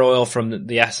get more oil from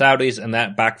the Saudis and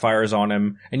that backfires on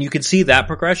him. And you can see that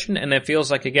progression and it feels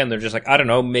like, again, they're just like, I don't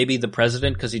know, maybe the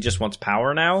president because he just wants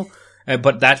power now.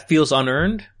 But that feels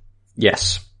unearned.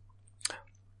 Yes.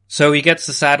 So he gets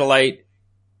the satellite.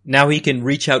 Now he can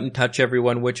reach out and touch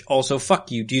everyone, which also,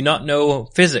 fuck you. Do you not know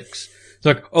physics? It's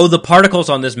like, oh, the particles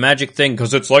on this magic thing,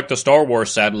 because it's like the Star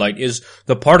Wars satellite, is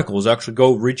the particles actually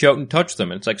go reach out and touch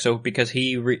them. And it's like, so because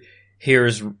he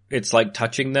hears it's like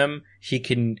touching them, he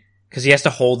can, because he has to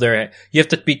hold you have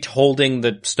to be holding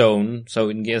the stone, so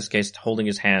in this case, holding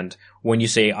his hand, when you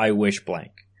say, I wish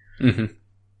blank. Mm-hmm.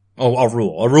 Oh, a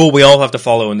rule we all have to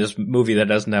follow in this movie that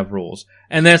doesn't have rules.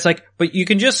 And then it's like, but you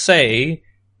can just say,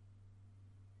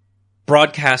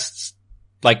 broadcasts,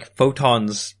 like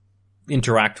photons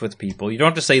interact with people. You don't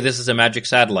have to say this is a magic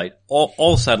satellite.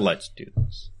 All satellites do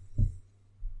this.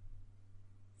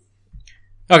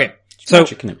 Okay. So,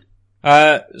 magic,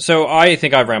 so I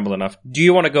think I've rambled enough. Do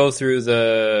you want to go through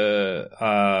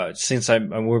since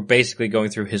we're basically going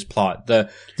through his plot, the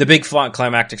big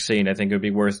climactic scene, I think it would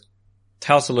be worth,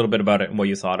 tell us a little bit about it and what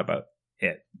you thought about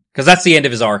it. Cause that's the end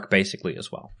of his arc basically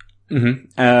as well.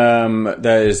 Mm-hmm.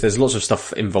 There's lots of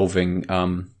stuff involving,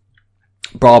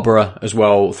 Barbara as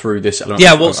well through this element.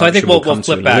 Yeah, well, so I think we'll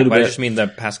flip back, but I just mean the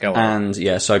Pascal. And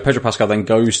yeah, so Pedro Pascal then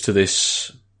goes to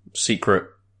this secret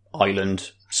island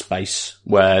space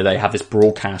where they have this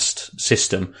broadcast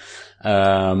system.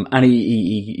 And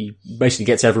he basically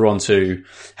gets everyone to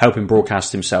help him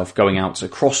broadcast himself going out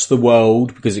across the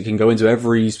world because it can go into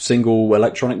every single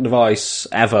electronic device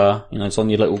ever. You know, it's on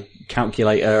your little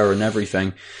calculator and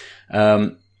everything.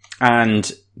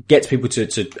 And gets people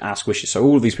to ask wishes. So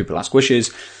all of these people ask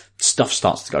wishes. Stuff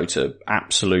starts to go to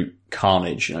absolute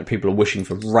carnage. You know, people are wishing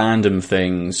for random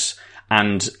things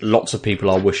and lots of people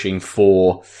are wishing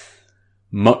for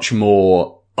much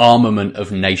more armament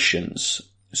of nations.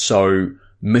 So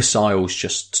missiles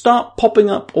just start popping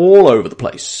up all over the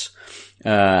place.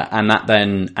 And that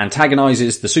then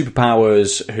antagonizes the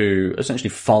superpowers who essentially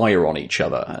fire on each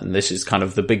other. And this is kind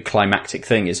of the big climactic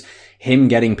thing, is him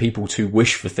getting people to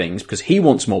wish for things because he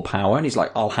wants more power. And he's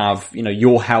like, I'll have, you know,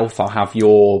 your health, I'll have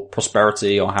your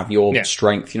prosperity, I'll have your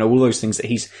strength, you know, all those things that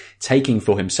he's taking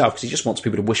for himself because he just wants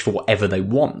people to wish for whatever they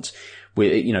want.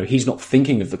 You know, he's not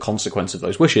thinking of the consequence of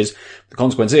those wishes. The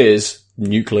consequence is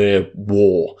nuclear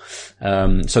war.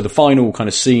 So the final kind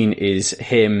of scene is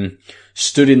him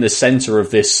stood in the center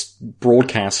of this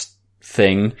broadcast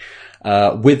thing,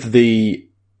 with the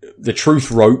truth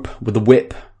rope, with the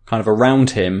whip kind of around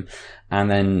him. And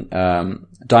then,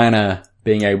 Diana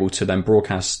being able to then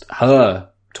broadcast her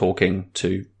talking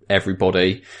to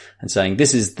everybody and saying,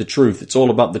 this is the truth. It's all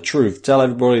about the truth. Tell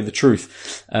everybody the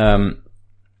truth.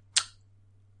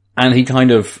 And he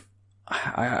kind of,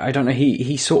 I don't know,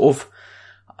 he sort of,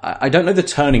 I don't know the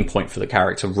turning point for the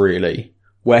character really,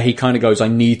 where he kind of goes, I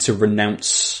need to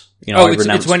renounce, you know,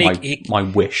 renounce my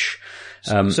wish.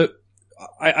 So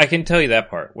I can tell you that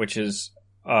part, which is,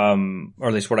 or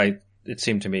at least it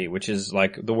seemed to me, which is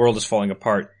like the world is falling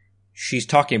apart. She's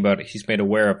talking about it. He's made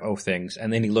aware of things.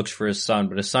 And then he looks for his son,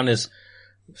 but his son is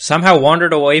somehow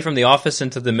wandered away from the office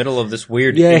into the middle of this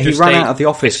weird he ran out of the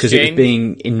office because it was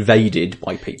being invaded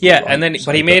by people. Yeah, right? And then,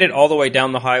 but he made it all the way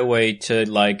down the highway to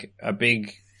like a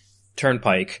big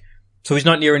turnpike. So he's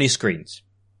not near any screens.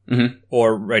 Mm-hmm.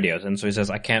 Or radios. And so he says,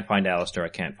 I can't find Alistair.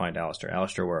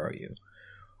 Alistair, where are you?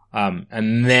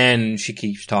 And then she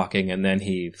keeps talking and then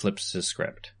he flips his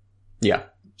script. Yeah.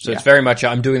 So it's very much,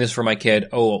 I'm doing this for my kid.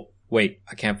 Oh, wait,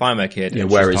 I can't find my kid. Yeah,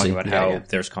 and where she's is talking he? about how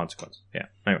there's consequences. Yeah.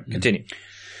 Anyway, continue.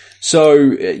 So,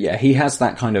 yeah, he has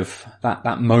that kind of,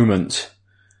 that moment.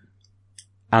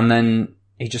 And then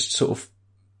he just sort of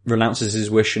renounces his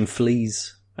wish and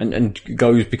flees. and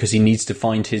goes because he needs to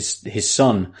find his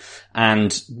son,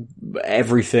 and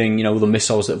everything, all the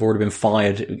missiles that have already been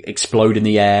fired explode in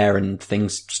the air and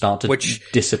things start to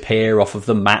disappear off of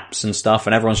the maps and stuff,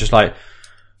 and everyone's just like,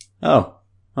 oh,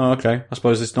 okay, I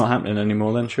suppose it's not happening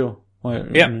anymore then, sure.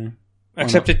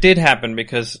 Except it did happen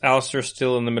because Alistair's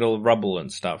still in the middle of rubble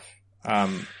and stuff.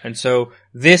 And so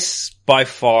this by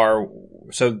far,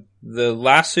 so the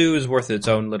lasso is worth its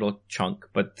own little chunk,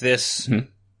 but this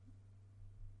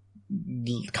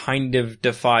kind of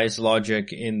defies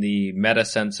logic in the meta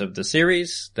sense of the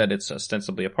series that it's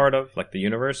ostensibly a part of, like the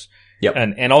universe. Yep.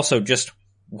 And also just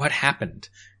what happened.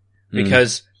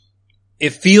 Because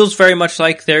it feels very much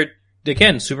like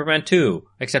again, Superman 2,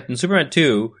 except in Superman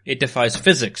 2, it defies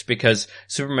physics because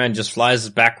Superman just flies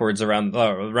backwards around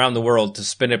the world to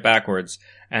spin it backwards,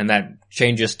 and that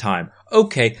changes time.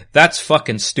 Okay, that's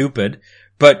fucking stupid,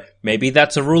 but maybe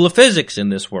that's a rule of physics in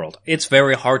this world. It's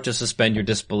very hard to suspend your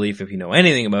disbelief if you know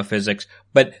anything about physics,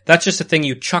 but that's just a thing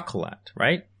you chuckle at,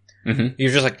 right? Mm-hmm.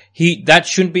 You're just like, that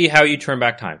shouldn't be how you turn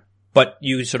back time, but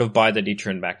you sort of buy that he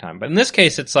turned back time. But in this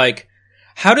case, it's like,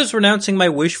 how does renouncing my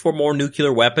wish for more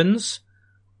nuclear weapons?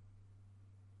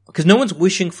 Because no one's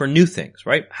wishing for new things,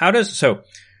 right?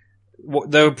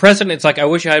 The president, it's like, I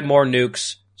wish I had more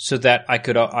nukes so that I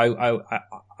could,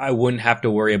 I wouldn't have to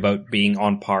worry about being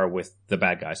on par with the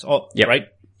bad guys. Oh, yeah, right?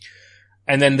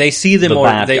 And then they see them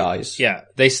guys. Yeah.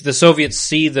 The Soviets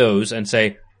see those and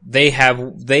say, they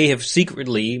have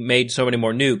secretly made so many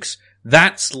more nukes.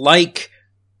 That's like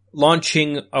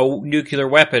launching a nuclear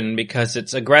weapon because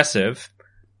it's aggressive.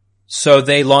 So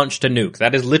they launched a nuke.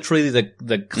 That is literally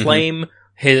the claim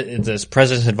this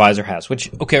president's advisor has, which,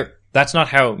 okay, that's not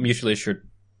how mutually assured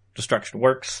destruction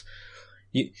works.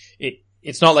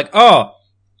 It's not like, oh,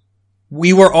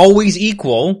 we were always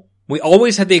equal. We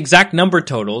always had the exact number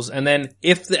totals. And then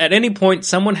if at any point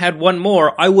someone had one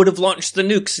more, I would have launched the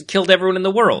nukes and killed everyone in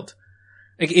the world.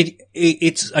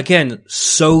 It's again,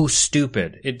 so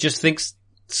stupid. It just thinks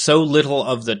so little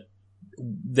of the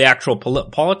actual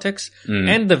politics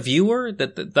and the viewer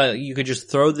that you could just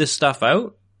throw this stuff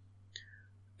out.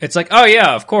 It's like, oh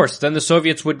yeah, of course. Then the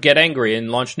Soviets would get angry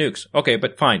and launch nukes. Okay,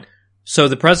 but fine. So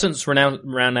the president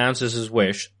renounces his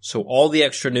wish, so all the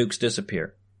extra nukes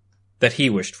disappear that he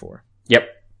wished for. Yep.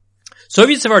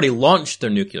 Soviets have already launched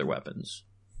their nuclear weapons.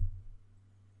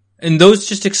 And those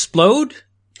just explode?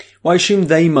 Well, I assume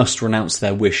they must renounce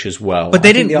their wish as well. But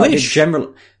they didn't wish.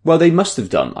 Well, they must have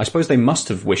done. I suppose they must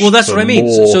have wished. Well, that's what I mean.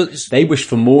 So they wished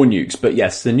for more nukes, but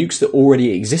yes, the nukes that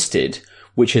already existed,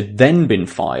 which had then been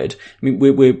fired. I mean,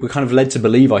 we're kind of led to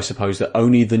believe, I suppose, that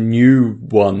only the new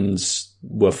ones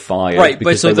were fired, right?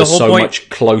 Because they were so much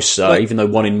closer, even though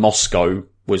one in Moscow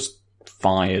was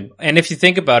fired. And if you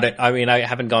think about it, I mean, I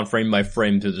haven't gone frame by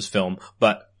frame through this film,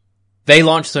 but they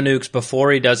launched the nukes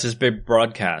before he does his big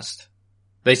broadcast.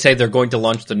 They say they're going to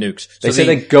launch the nukes. They say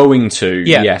they're going to,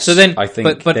 yes. So then, I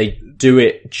think but they do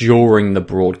it during the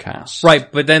broadcast.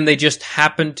 Right, but then they just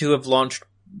happen to have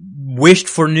wished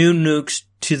for new nukes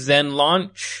to then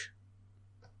launch.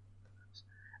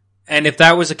 And if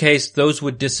that was the case, those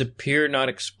would disappear, not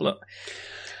explode.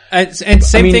 And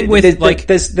same thing with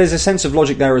there's a sense of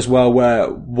logic there as well where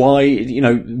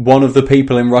one of the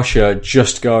people in Russia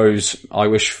just goes, I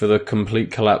wish for the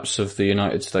complete collapse of the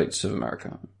United States of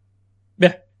America.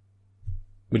 Yeah.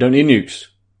 We don't need nukes.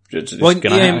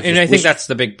 And I think that's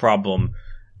the big problem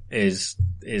is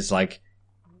like,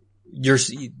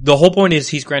 the whole point is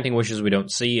he's granting wishes we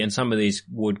don't see, and some of these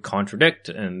would contradict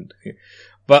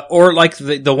or like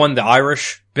the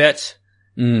Irish bit,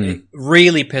 it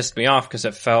really pissed me off because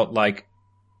it felt like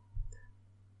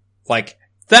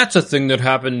that's a thing that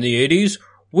happened in the 80s.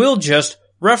 We'll just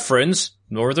reference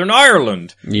Northern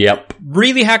Ireland. Yep.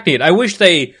 Really hackneyed. I wish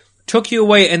they took you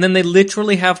away and then they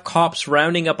literally have cops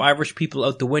rounding up Irish people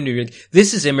out the window. You're like,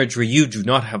 this is imagery you do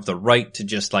not have the right to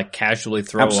just like casually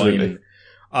throw Absolutely.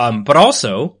 in. But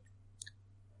also,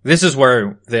 this is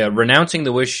where the renouncing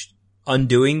the wish,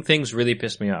 undoing things really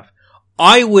pissed me off.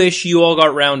 I wish you all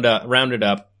got rounded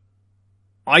up.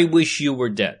 I wish you were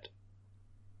dead.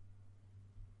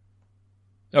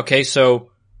 Okay,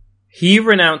 so he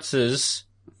renounces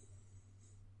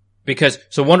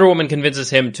so Wonder Woman convinces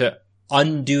him to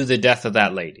undo the death of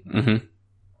that lady,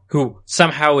 who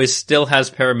somehow still has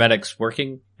paramedics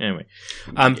working. Anyway,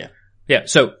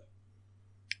 so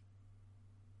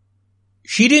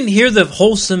she didn't hear the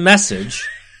wholesome message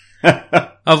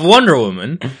of Wonder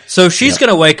Woman, so she's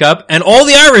gonna wake up and all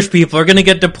the Irish people are gonna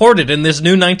get deported in this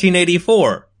new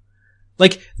 1984.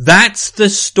 Like, that's the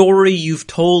story you've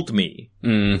told me.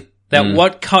 That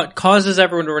what causes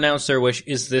everyone to renounce their wish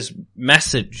is this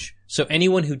message. So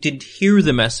anyone who didn't hear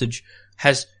the message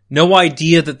has no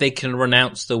idea that they can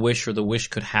renounce the wish or the wish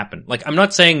could happen. Like, I'm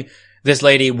not saying this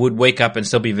lady would wake up and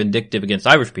still be vindictive against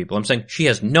Irish people. I'm saying she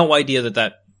has no idea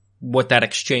what that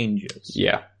exchange is.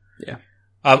 Yeah.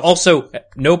 Also, at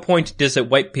no point does it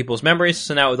wipe people's memories,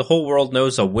 so now the whole world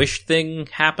knows a wish thing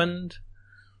happened.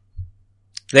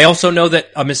 They also know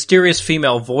that a mysterious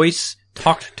female voice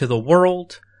talked to the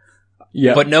world.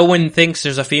 Yeah. But no one thinks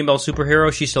there's a female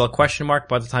superhero. She's still a question mark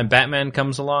by the time Batman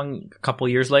comes along a couple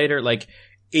years later. Like,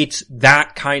 it's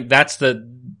that's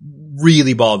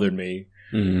really bothered me.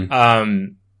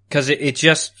 Mm-hmm. Cause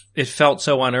it felt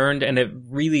so unearned, and it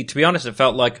really, to be honest, it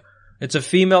felt like it's a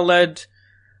female-led,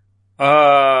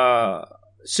 superhero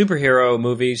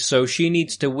movie, so she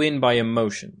needs to win by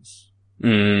emotions.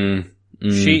 So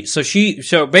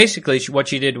basically what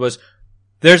she did was,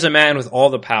 there's a man with all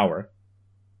the power,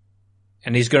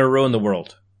 and he's gonna ruin the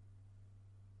world.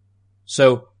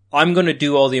 So, I'm gonna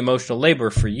do all the emotional labor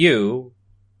for you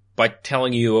by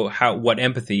telling you what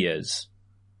empathy is.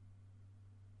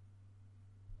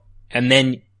 And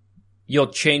then you'll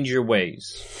change your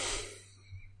ways.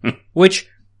 Which,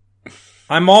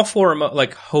 I'm all for,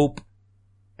 like, hope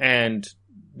and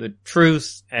the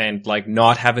truth and, like,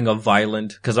 not having a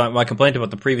violent, because my complaint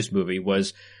about the previous movie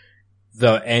was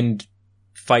the end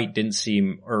fight didn't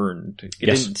seem earned. It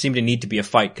didn't seem to need to be a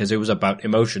fight because it was about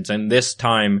emotions. And this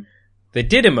time, they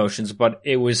did emotions, but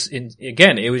it was,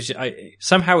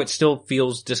 somehow it still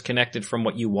feels disconnected from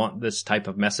what you want this type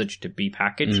of message to be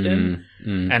packaged in.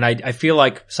 And I feel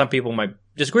like some people might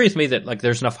disagree with me that, like,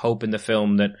 there's enough hope in the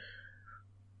film that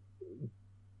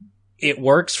it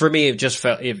works. For me,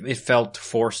 it felt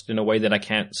forced in a way that I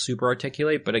can't super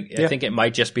articulate, but I think it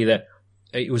might just be that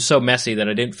it was so messy that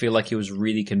I didn't feel like he was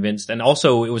really convinced. And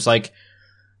also, it was like,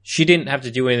 she didn't have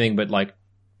to do anything but, like,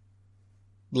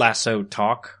 lasso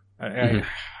talk. I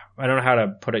don't know how to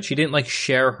put it. She didn't, like,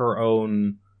 share her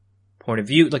own point of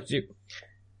view. Like,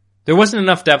 there wasn't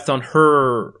enough depth on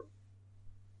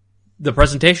the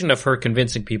presentation of her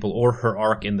convincing people or her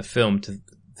arc in the film to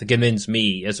convince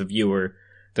me as a viewer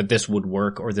that this would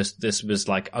work, or this was,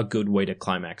 like, a good way to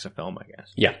climax a film, I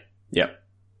guess. Yeah.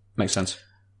 Makes sense.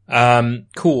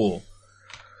 Cool.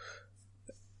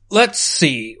 Let's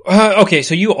see. Okay,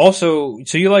 so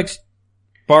you liked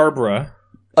Barbara.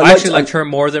 I actually liked her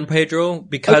more than Pedro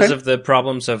because of the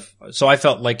problems of, so I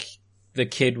felt like the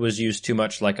kid was used too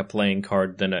much like a playing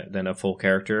card than a full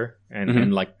character.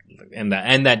 And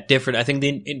that different, I think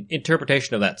the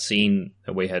interpretation of that scene,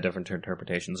 that we had different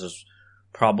interpretations, is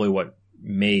probably what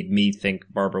made me think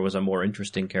Barbara was a more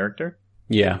interesting character.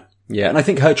 Yeah. And I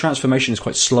think her transformation is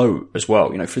quite slow as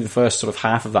well. You know, through the first sort of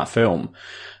half of that film,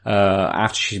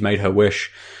 after she's made her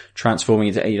wish, transforming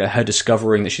into, you know, her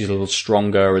discovering that she's a little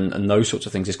stronger and those sorts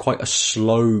of things is quite a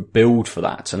slow build for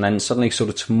that. And then suddenly sort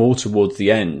of more towards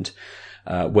the end,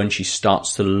 when she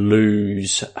starts to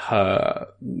lose her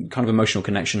kind of emotional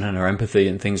connection and her empathy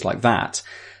and things like that,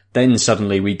 then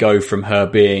suddenly we go from her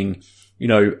being, you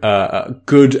know,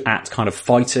 good at kind of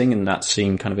fighting, and that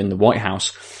scene kind of in the White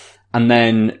House, and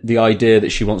then the idea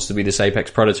that she wants to be this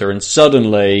apex predator, and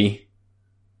suddenly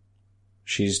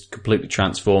she's completely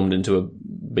transformed into a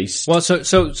beast. Well, so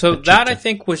that I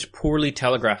think was poorly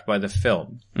telegraphed by the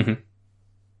film,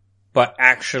 but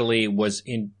actually was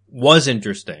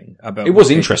interesting about. It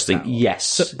was interesting,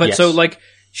 yes. So like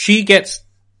she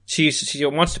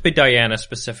wants to be Diana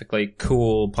specifically,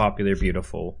 cool, popular,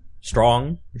 beautiful,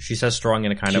 strong. She says strong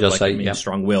in a kind of like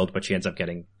strong-willed, but she ends up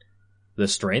getting the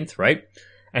strength, right?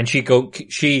 And you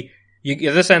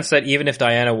get the sense that even if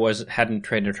Diana hadn't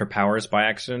traded her powers by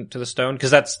accident to the stone, because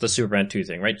that's the Superman 2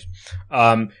 thing, right?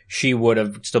 She would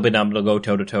have still been able to go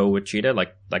toe to toe with Cheetah,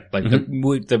 like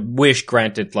the wish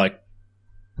granted like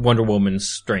Wonder Woman's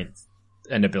strength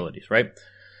and abilities, right?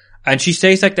 And she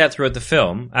stays like that throughout the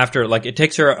film. After, like, it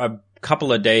takes her a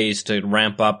couple of days to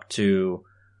ramp up to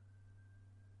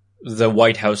the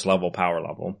White House level power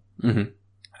level,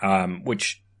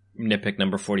 which nitpick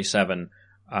number 47.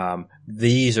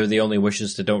 These are the only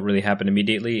wishes that don't really happen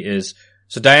immediately.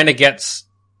 So Diana gets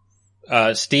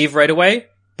Steve right away,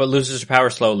 but loses her power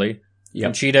slowly. Yep.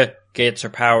 And Cheetah gets her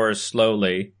powers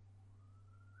slowly.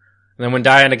 And then when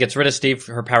Diana gets rid of Steve,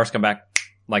 her powers come back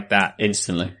like that.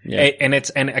 Instantly. Yeah. And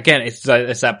again, it's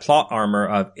that plot armor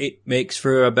of, it makes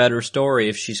for a better story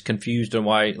if she's confused on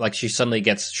why, like, she suddenly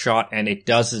gets shot and it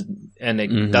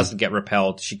doesn't get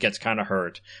repelled. She gets kind of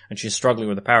hurt and she's struggling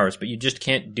with the powers, but you just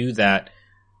can't do that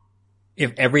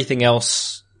if everything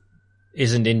else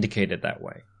isn't indicated that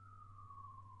way.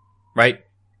 Right?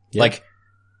 Yeah. Like,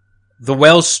 the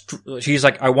Wells, she's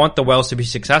like, I want the Wells to be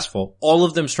successful. All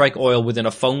of them strike oil within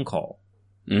a phone call.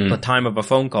 The time of a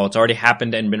phone call. It's already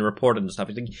happened and been reported and stuff.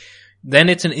 then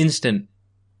it's an instant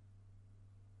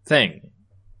thing.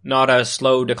 Not a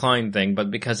slow decline thing, but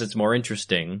because it's more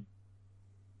interesting,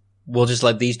 we'll just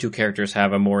let these two characters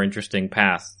have a more interesting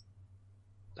path,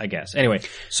 I guess. Anyway,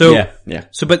 so, yeah.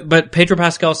 So, but Pedro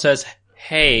Pascal says,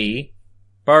 hey,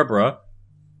 Barbara,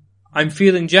 I'm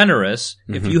feeling generous.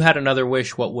 If you had another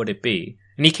wish, what would it be?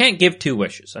 And he can't give two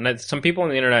wishes. And some people on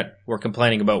the internet were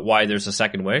complaining about why there's a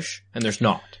second wish, and there's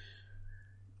not.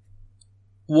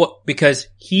 Because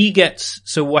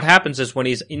so what happens is when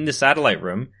he's in the satellite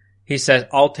room, he says,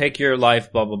 I'll take your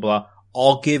life, blah, blah, blah.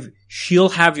 She'll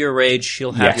have your rage,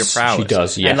 she'll have your prowess. She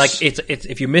does, yes. And like, it's,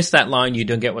 if you miss that line, you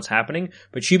don't get what's happening,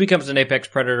 but she becomes an apex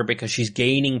predator because she's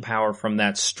gaining power from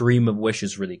that stream of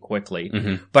wishes really quickly.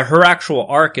 But her actual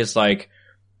arc is like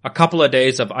a couple of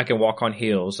days of, I can walk on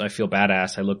heels, I feel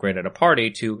badass, I look great at a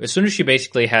party, to as soon as she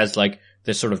basically has like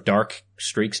this sort of dark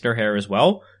streaks in her hair as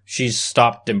well, she's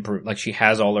stopped like she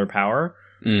has all her power.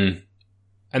 And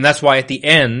that's why at the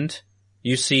end,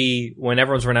 you see, when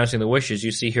everyone's renouncing the wishes,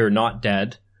 you see her not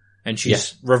dead, and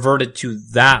she's reverted to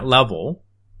that level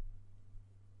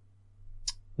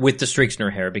with the streaks in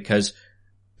her hair, because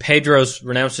Pedro's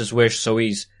renounced his wish, so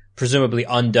he's presumably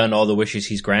undone all the wishes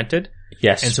he's granted.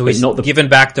 Yes. And so he's not given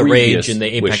back the rage and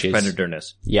the apex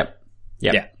predatorness. Yep.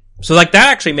 Yeah. So like, that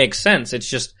actually makes sense. It's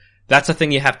just, that's a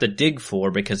thing you have to dig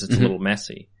for because it's a little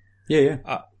messy.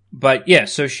 Yeah. But yeah,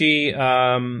 so she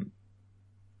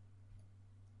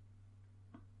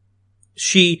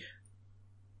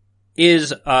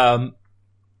is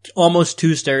almost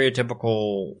too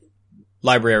stereotypical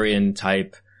librarian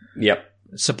type. Yep.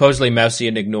 Supposedly mousy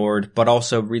and ignored, but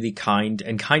also really kind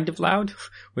and kind of loud,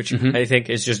 which I think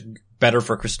is just better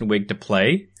for Kristen Wiig to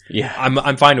play. Yeah.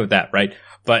 I'm fine with that, right?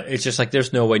 But it's just like,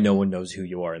 there's no way no one knows who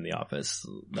you are in the office.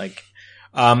 Like,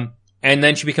 and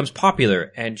then she becomes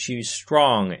popular and she's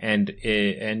strong, and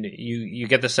you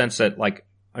get the sense that, like,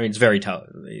 I mean, it's very tough.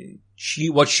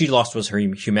 What she lost was her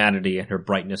humanity and her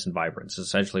brightness and vibrance,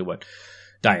 essentially what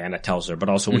Diana tells her, but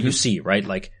also what you see, right?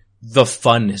 Like, the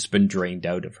fun has been drained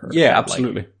out of her. Yeah,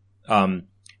 absolutely. Like,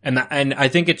 and I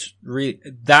think it's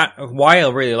why I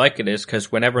really like it is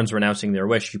because when everyone's renouncing their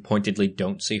wish, you pointedly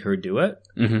don't see her do it.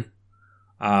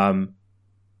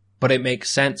 But it makes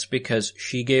sense because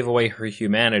she gave away her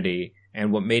humanity,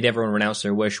 and what made everyone renounce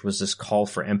their wish was this call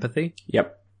for empathy.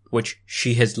 Yep. Which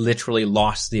she has literally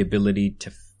lost the ability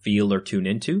to feel or tune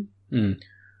into.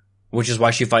 Which is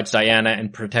why she fights Diana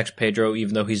and protects Pedro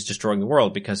even though he's destroying the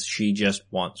world, because she just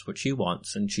wants what she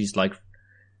wants. And she's like,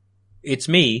 it's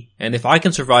me, and if I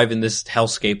can survive in this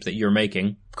hellscape that you're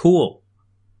making, cool.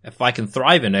 If I can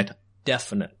thrive in it,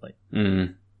 definitely.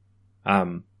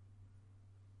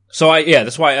 So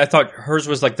that's why I thought hers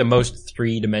was like the most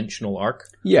three-dimensional arc.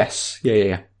 Yes.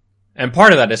 Yeah. And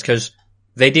part of that is because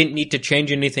they didn't need to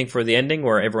change anything for the ending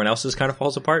where everyone else's kind of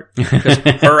falls apart. Because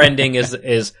her ending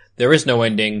is there is no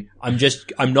ending.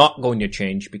 I'm not going to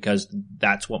change because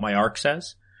that's what my arc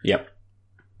says. Yep.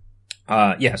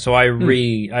 So I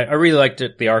really liked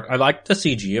it, the arc. I liked the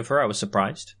CG of her. I was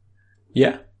surprised.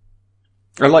 Yeah.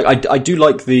 I do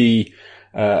like the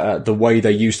way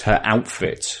they used her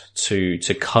outfit to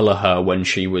color her when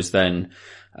she was then,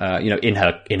 in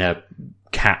her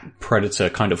cat predator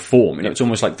kind of form. It's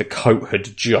almost like the coat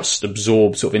had just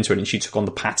absorbed sort of into it, and she took on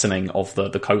the patterning of the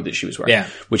coat that she was wearing,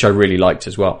 which I really liked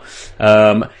as well.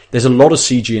 There's a lot of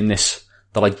CG in this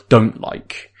that I don't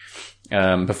like.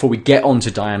 Before we get on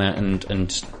to Diana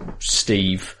and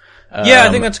Steve, I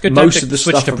think that's a good time to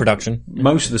switch to production.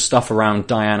 Most of the stuff around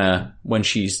Diana when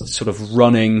she's sort of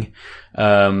running,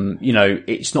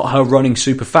 it's not her running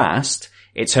super fast.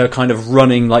 It's her kind of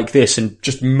running like this and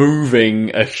just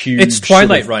moving a huge... It's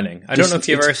Twilight running. I don't know if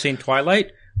you've ever seen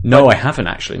Twilight. No, I haven't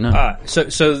actually, no.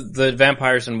 So the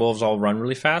vampires and wolves all run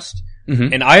really fast.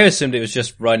 And I assumed it was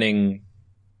just running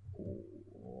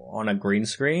on a green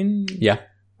screen. Yeah.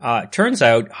 Turns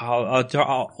out,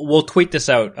 we'll tweet this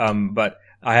out, but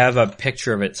I have a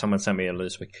picture of it someone sent me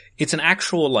this week. It's an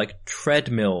actual, like,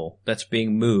 treadmill that's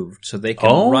being moved so they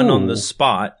can run on the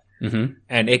spot,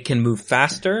 and it can move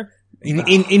faster.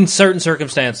 In certain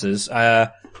circumstances,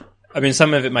 I mean,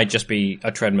 some of it might just be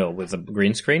a treadmill with a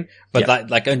green screen, but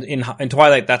that, like, in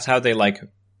Twilight, that's how they, like,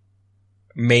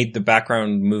 made the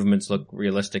background movements look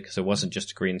realistic, because it wasn't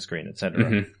just a green screen,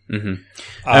 etc. There's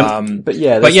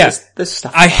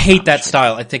stuff. I hate that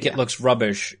style. I think it looks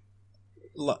rubbish.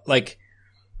 Like,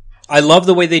 I love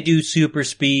the way they do super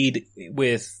speed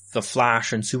with the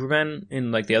Flash and Superman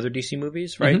in, like, the other DC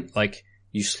movies, right? Like,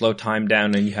 you slow time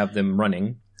down and you have them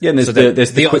running. Yeah, and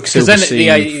there's the Quicksilver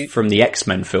scene from the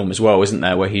X-Men film as well, isn't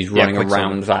there, where he's running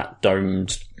around that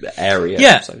domed area.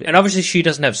 Yeah, So, and obviously she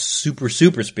doesn't have super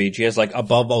speed. She has like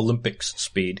above Olympics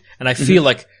speed, and I feel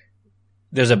like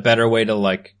there's a better way to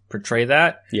like portray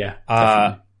that. Yeah,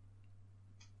 definitely.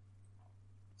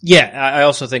 Yeah, I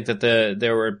also think that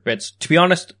there were bits. To be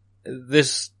honest,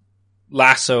 this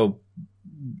lasso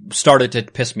started to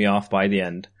piss me off by the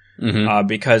end.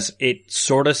 Because it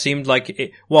sort of seemed like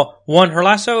it, well, one, her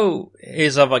lasso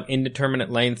is of like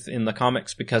indeterminate length in the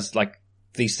comics because like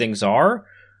these things are,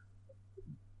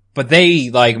 but they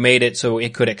like made it so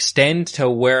it could extend to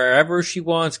wherever she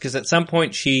wants, because at some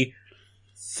point she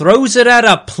throws it at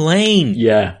a plane.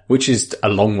 Yeah, which is a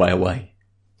long way away.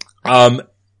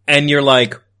 And you're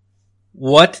like,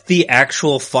 what the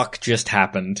actual fuck just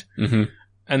happened?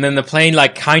 And then the plane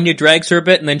like kind of drags her a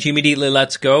bit, and then she immediately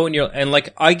lets go. And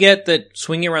like, I get that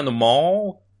swinging around the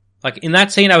mall, like in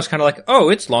that scene, I was kind of like, oh,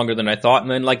 it's longer than I thought.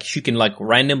 And then like, she can like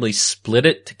randomly split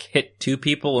it to hit two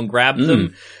people and grab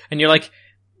them. And you're like,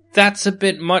 that's a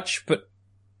bit much, but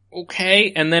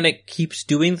okay. And then it keeps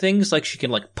doing things like she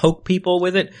can like poke people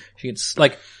with it. She can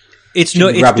like, it's no,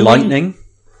 it's grab doing lightning.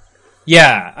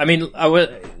 Yeah. I mean, I was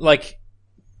like,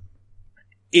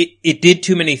 it did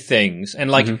too many things.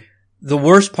 And like, the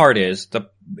worst part is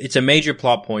it's a major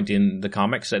plot point in the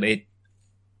comics that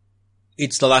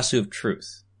it's the lasso of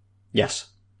truth. Yes.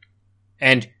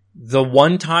 And the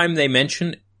one time they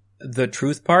mention the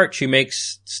truth part, she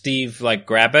makes Steve like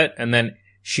grab it, and then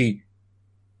she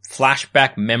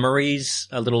flashback memories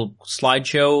a little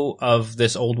slideshow of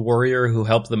this old warrior who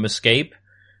helped them escape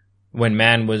when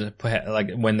man was like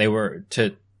when they were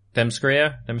to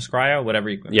Themyscira, whatever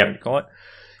you call it.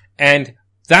 And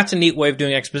that's a neat way of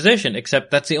doing exposition, except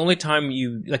that's the only time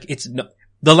you, like,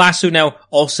 the lasso now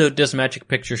also does magic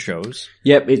picture shows.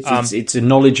 Yep, it's a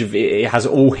knowledge of, it has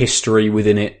all history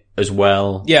within it as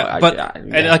well. Yeah,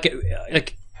 and like,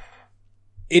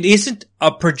 it isn't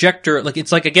a projector, like,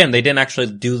 it's like, again, they didn't actually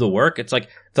do the work. It's like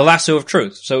the lasso of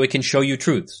truth, so it can show you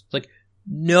truths. Like,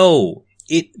 no,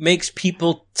 it makes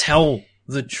people tell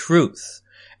the truth.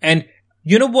 And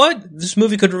you know what? This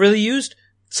movie could have really used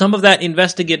some of that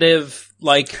investigative,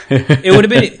 like, it would have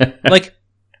been, like,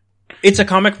 it's a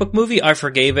comic book movie. I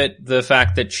forgave it the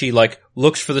fact that she, like,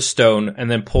 looks for the stone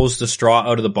and then pulls the straw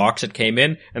out of the box it came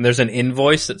in, and there's an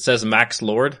invoice that says Max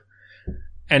Lord.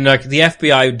 And, like, the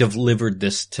FBI delivered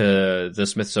this to the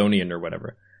Smithsonian or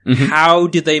whatever. How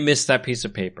did they miss that piece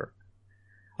of paper?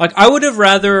 Like, I would have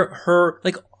rather her,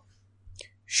 like,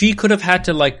 she could have had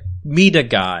to, like, meet a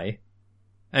guy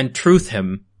and truth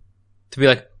him to be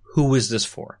like, who is this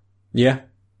for? Yeah.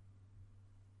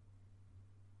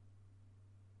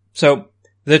 And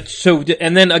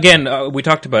then again, we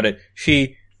talked about it.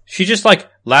 She just like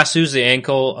lassos the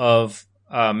ankle of,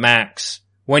 Max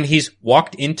when he's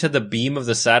walked into the beam of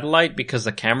the satellite because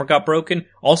the camera got broken.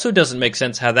 Also doesn't make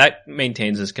sense how that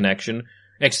maintains his connection,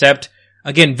 except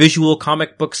again, visual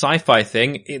comic book sci-fi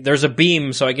thing. There's a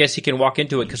beam, so I guess he can walk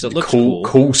into it because it looks cool.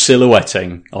 Cool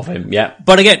silhouetting of him, yeah.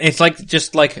 But again, it's like,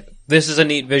 just like, this is a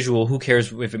neat visual. Who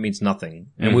cares if it means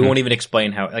nothing? And we won't even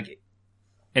explain how, like,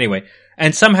 anyway.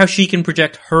 And somehow she can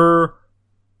project her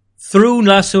through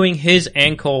lassoing his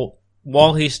ankle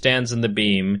while he stands in the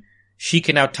beam. She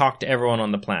can now talk to everyone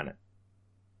on the planet.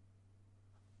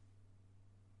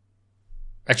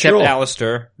 Except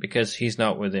Alistair, because he's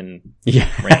not within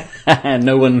range.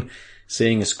 No one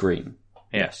seeing a screen.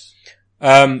 Yes.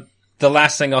 The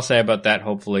last thing I'll say about that,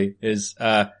 hopefully, is,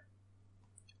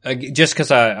 just cause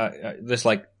this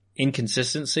like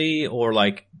inconsistency or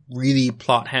like really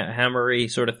plot hammery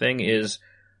sort of thing is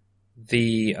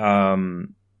the,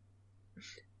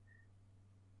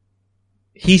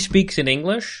 he speaks in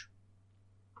English,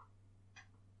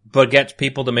 but gets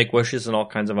people to make wishes in all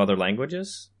kinds of other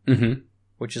languages.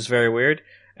 Which is very weird.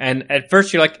 And at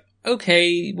first you're like,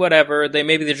 okay, whatever.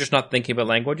 Maybe they're just not thinking about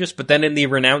languages. But then in the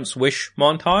renounce wish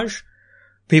montage,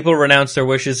 people renounce their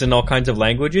wishes in all kinds of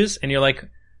languages. And you're like,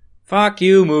 fuck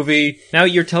you, movie. Now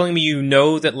you're telling me you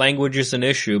know that language is an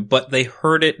issue, but they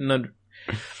heard it in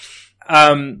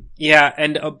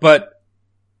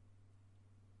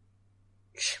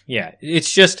yeah,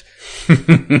 it's just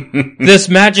this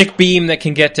magic beam that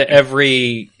can get to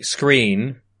every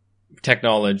screen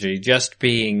technology just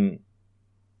being,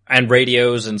 and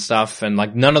radios and stuff, and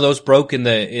like none of those broke in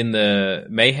the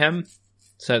mayhem.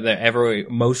 So that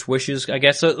most wishes, I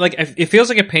guess. So like, it feels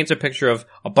like it paints a picture of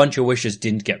a bunch of wishes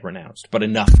didn't get renounced, but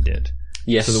enough did.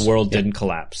 Yes. So the world didn't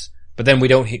collapse. But then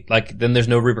then there's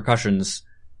no repercussions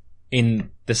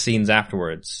in the scenes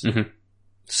afterwards.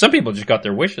 Some people just got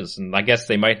their wishes, and I guess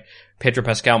Pedro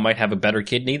Pascal might have a better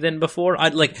kidney than before. I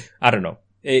don't know.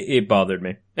 It bothered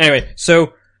me. Anyway,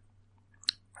 so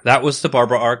that was the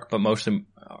Barbara arc, but mostly,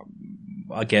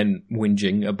 again,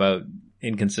 whinging about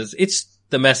inconsistent. It's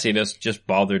the messiness just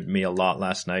bothered me a lot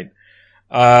last night.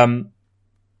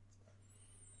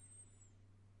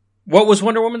 What was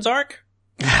Wonder Woman's arc?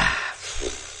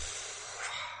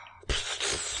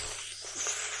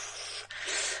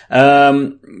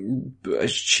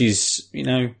 She's,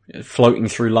 floating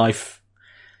through life.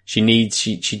 She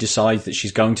decides that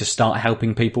she's going to start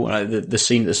helping people. The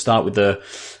scene at the start with the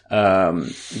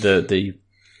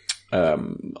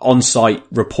on-site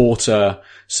reporter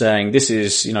saying this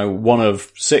is, one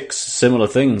of 6 similar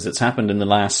things that's happened in the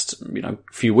last,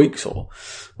 few weeks or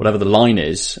whatever the line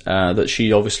is, that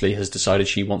she obviously has decided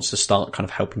she wants to start kind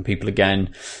of helping people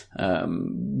again.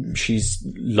 She's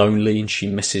lonely and she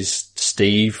misses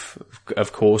Steve.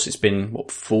 Of course, it's been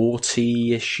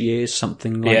 40-ish years,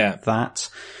 something like that.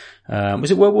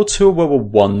 Was it World War II or World War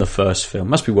One, the first film?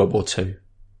 Must be World War II.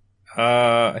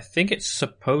 I think it's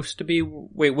supposed to be.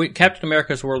 Wait, Captain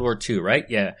America's World War II, right?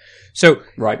 Yeah. So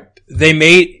right, they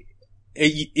made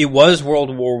it was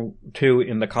World War II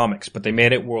in the comics, but they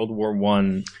made it World War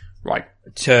One, right?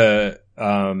 To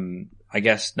I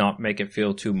guess not make it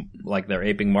feel too like they're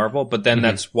aping Marvel. But then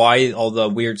that's why all the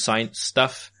weird science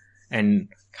stuff and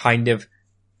kind of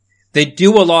they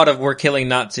do a lot of we're killing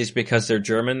Nazis because they're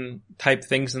German type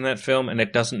things in that film, and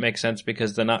it doesn't make sense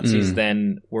because the Nazis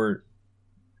then were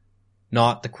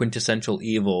not the quintessential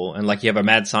evil, and like you have a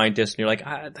mad scientist and you're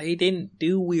like, they didn't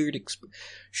do weird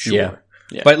sure.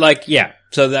 Yeah. But like,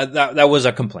 so that was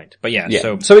a complaint. But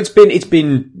so it's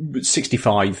been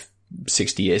 65,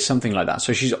 60 years, something like that.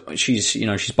 So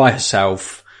she's by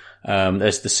herself.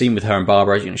 There's the scene with her and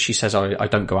Barbara, she says, I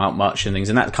don't go out much and things,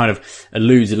 and that kind of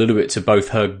alludes a little bit to both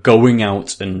her going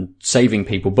out and saving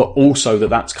people, but also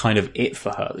that's kind of it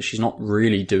for her, that she's not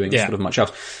really doing sort of much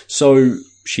else. So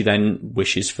she then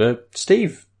wishes for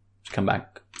Steve to come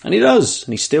back. And he does.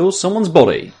 And he steals someone's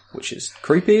body, which is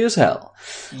creepy as hell.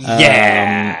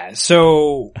 Yeah.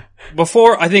 So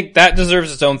before, I think that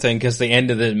deserves its own thing because the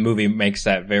end of the movie makes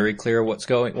that very clear what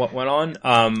went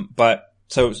on. But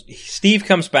so Steve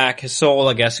comes back. His soul,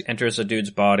 I guess, enters a dude's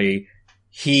body.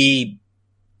 He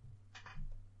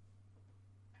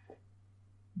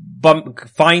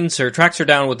finds her, tracks her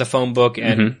down with the phone book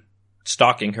and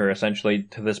stalking her essentially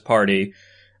to this party.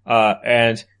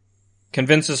 And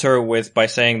convinces her by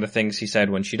saying the things he said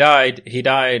when he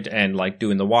died, and like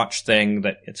doing the watch thing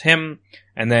that it's him.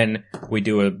 And then we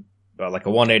do a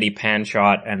 180 pan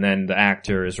shot, and then the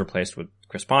actor is replaced with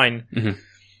Chris Pine.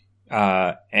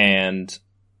 And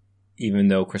even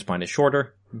though Chris Pine is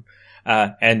shorter,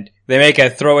 and they make a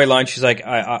throwaway line. She's like,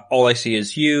 all I see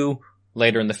is you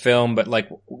later in the film, but like,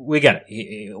 we get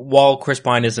it. While Chris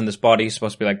Pine is in this body, he's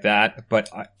supposed to be like that, but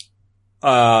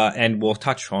and we'll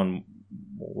touch on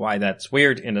why that's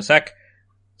weird in a sec.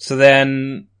 So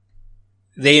then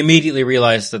they immediately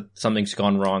realize that something's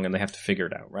gone wrong and they have to figure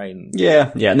it out, right? And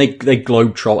and they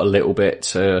globetrot a little bit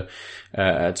to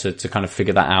kind of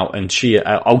figure that out. And she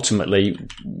ultimately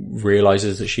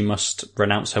realizes that she must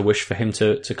renounce her wish for him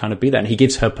to kind of be there. And he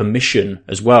gives her permission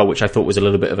as well, which I thought was a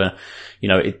little bit of a,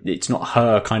 it's not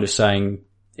her kind of saying,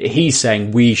 he's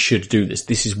saying we should do this.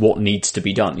 This is what needs to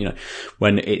be done.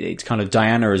 When it's kind of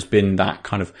Diana has been that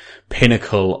kind of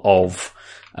pinnacle of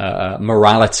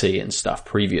morality and stuff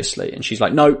previously, and she's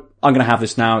like, no, I'm going to have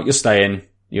this now. You're staying.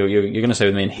 You're going to stay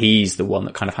with me. And he's the one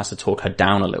that kind of has to talk her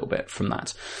down a little bit from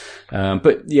that.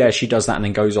 But yeah, she does that and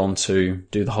then goes on to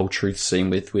do the whole truth scene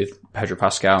with Pedro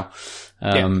Pascal.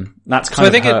 That's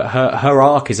kind of her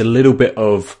arc is a little bit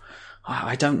of,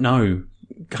 I don't know,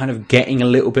 kind of getting a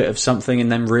little bit of something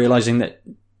and then realizing that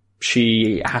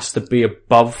she has to be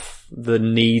above the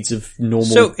needs of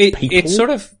normal people. It's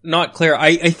sort of not clear.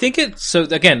 I think it's, so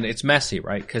again, it's messy,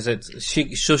 right? Cause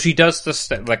she does this,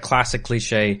 like classic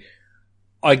cliche,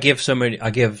 I give so much,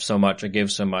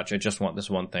 I just want this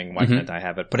one thing, why can't I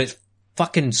have it? But it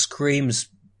fucking screams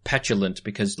petulant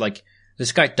because like,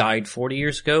 this guy died 40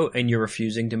 years ago and you're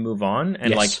refusing to move on,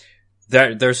 and like,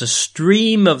 there's a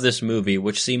stream of this movie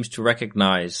which seems to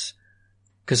recognize,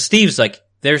 cause Steve's like,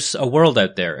 there's a world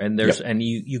out there, and and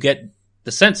you get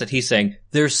the sense that he's saying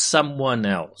there's someone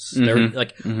else. There,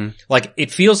 like it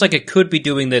feels like it could be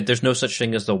doing that. There's no such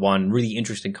thing as the one. Really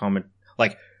interesting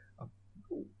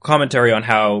commentary on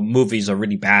how movies are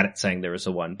really bad at saying there is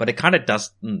a one, but it kind of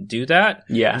doesn't do that.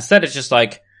 Yeah. Instead, it's just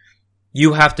like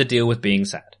you have to deal with being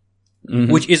sad,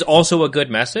 which is also a good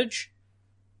message.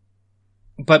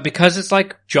 But because it's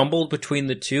like jumbled between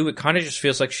the two, it kind of just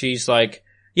feels like she's like,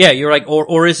 yeah, you're like,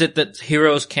 or is it that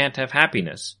heroes can't have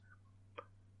happiness?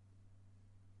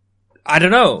 I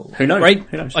don't know. Who knows? Right?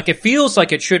 Who knows? Like it feels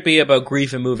like it should be about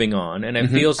grief and moving on, and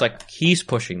it feels like he's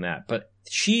pushing that, but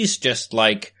she's just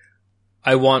like,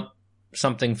 I want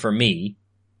something for me.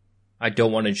 I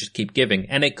don't want to just keep giving.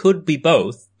 And it could be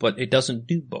both, but it doesn't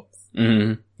do both.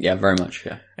 Mm-hmm. Yeah, very much,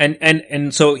 yeah.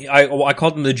 And so I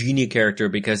called him the genie character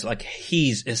because like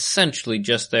he's essentially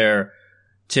just there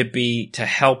to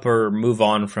help her move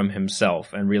on from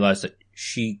himself and realize that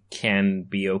she can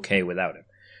be okay without him.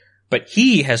 But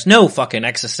he has no fucking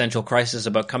existential crisis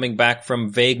about coming back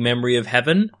from vague memory of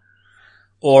heaven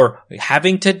or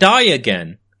having to die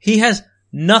again. He has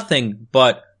nothing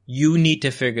but, you need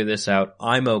to figure this out.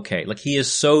 I'm okay. Like, he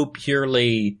is so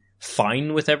purely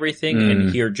fine with everything and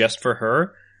here just for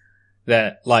her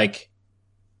that, like,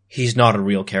 he's not a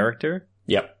real character.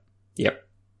 Yep.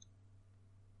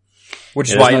 Which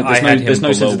is why I had him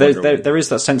below Wonder Woman. There is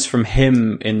that sense from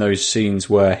him in those scenes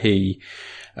where he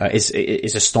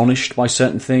is astonished by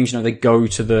certain things. You know, they go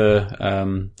to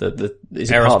the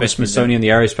is it part of the Smithsonian, the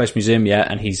Aerospace Museum,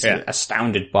 and he's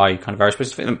astounded by kind of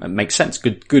aerospace. It makes sense.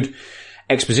 Good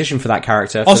exposition for that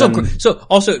character.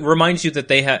 Also it reminds you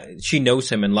that she knows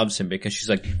him and loves him because she's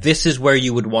like, this is where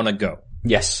you would want to go.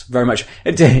 Yes, very much.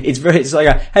 It's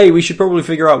like, hey, we should probably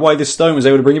figure out why this stone was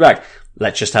able to bring you back.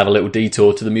 Let's just have a little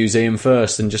detour to the museum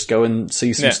first and just go and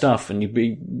see some stuff. And you'd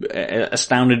be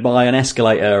astounded by an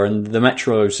escalator and the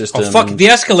metro system. Oh, fuck. The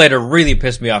escalator really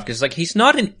pissed me off because, like, he's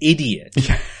not an idiot.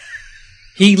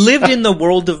 He lived in the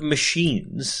world of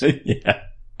machines. Yeah.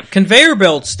 Conveyor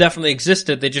belts definitely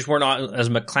existed. They just were not as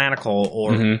mechanical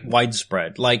or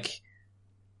widespread. Like,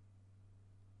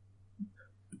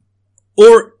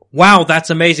 or, wow, that's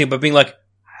amazing. But being like,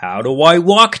 how do I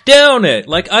walk down it?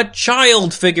 Like, a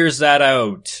child figures that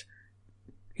out.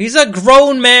 He's a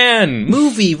grown man.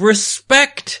 Movie,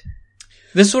 respect.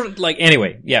 This sort of, like,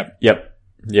 anyway, yeah. Yep.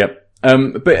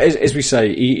 But as we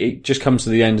say, it just comes to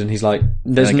the end and he's like,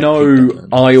 there's no,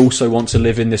 I also want to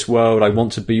live in this world. I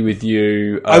want to be with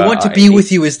you. I want to be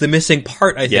with you is the missing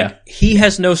part, I think. Yeah. He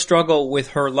has no struggle with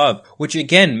her love, which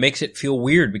again makes it feel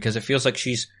weird because it feels like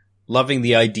she's loving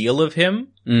the ideal of him.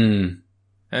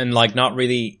 And like not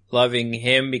really loving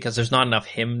him because there's not enough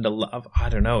him to love. I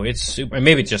don't know. It's super,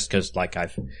 maybe it's just cause like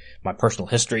my personal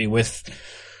history with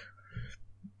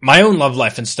my own love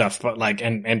life and stuff, but like,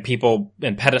 and people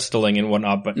and pedestaling and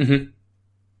whatnot, but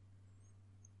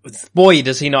boy,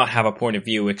 does he not have a point of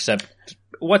view except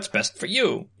what's best for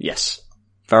you. Yes.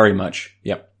 Very much.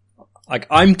 Yep. Like,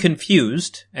 I'm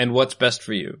confused and what's best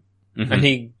for you. And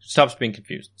he stops being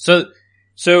confused. So,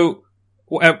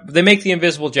 they make the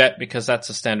invisible jet because that's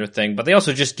a standard thing, but they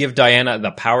also just give Diana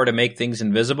the power to make things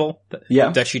invisible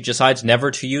that she decides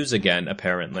never to use again,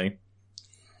 apparently.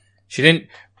 She didn't,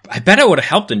 I bet it would have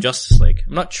helped in Justice League.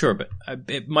 I'm not sure, but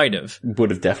it might have. Would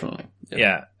have definitely.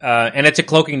 Yeah. And it's a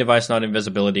cloaking device, not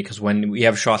invisibility, because when we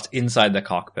have shots inside the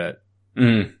cockpit.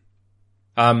 It's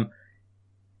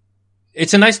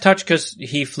a nice touch because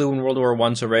he flew in World War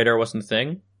I, so radar wasn't a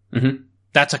thing.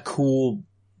 That's a cool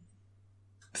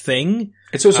thing.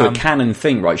 It's also a canon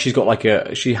thing, right?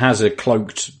 She has a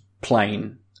cloaked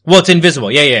plane. Well, it's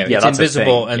invisible. Yeah. It's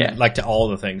invisible and like to all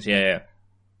the things. Yeah.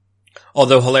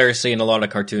 Although hilariously in a lot of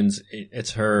cartoons,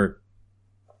 it's her.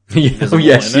 Oh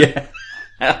yes,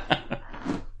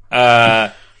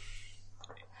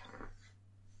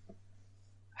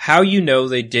 how you know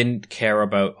they didn't care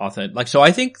about authentic, like, so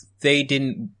I think they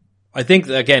didn't, I think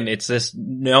again, it's this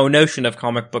notion of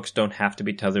comic books don't have to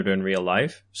be tethered in real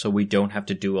life, so we don't have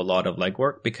to do a lot of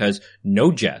legwork because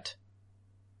no jet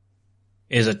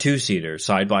is a two-seater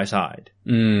side by side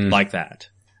like that.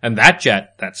 And that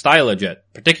jet, that style of jet,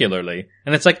 particularly.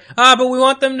 And it's like, but we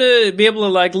want them to be able to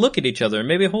like look at each other and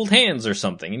maybe hold hands or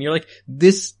something. And you're like,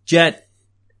 this jet,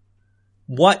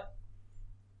 what?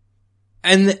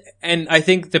 And I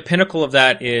think the pinnacle of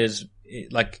that is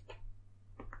like,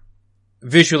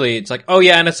 visually, it's like, oh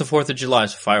yeah, and it's the 4th of July,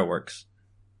 so fireworks.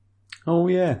 Oh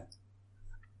yeah.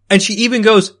 And she even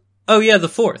goes, oh yeah, the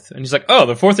 4th. And he's like, oh,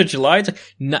 the 4th of July? It's like,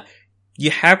 no,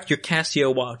 you have your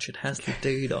Casio watch, it has the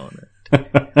date on it.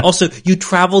 Also, you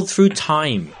traveled through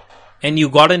time and you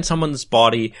got in someone's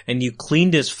body and you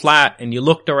cleaned his flat and you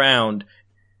looked around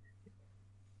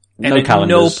and at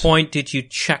no point did you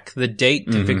check the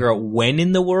date to figure out when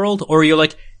in the world, or you're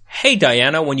like, hey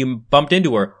Diana, when you bumped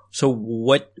into her, so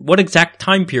what exact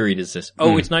time period is this?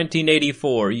 Oh, it's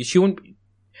 1984.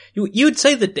 You'd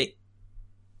say the date.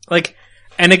 Like,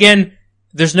 and again,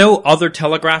 there's no other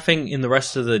telegraphing in the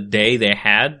rest of the day they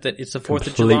had that it's the 4th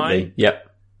of July. Yep.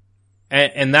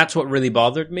 And that's what really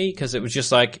bothered me, because it was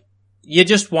just like, you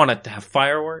just wanted to have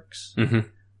fireworks. And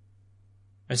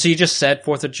so you just said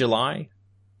 4th of July.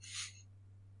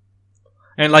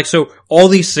 And like, so all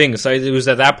these things, it was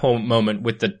at that moment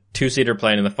with the two-seater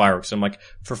plane and the fireworks. I'm like,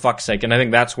 for fuck's sake. And I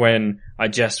think that's when I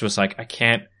just was like, I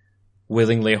can't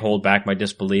willingly hold back my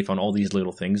disbelief on all these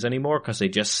little things anymore because they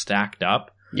just stacked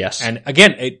up. Yes. And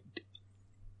again,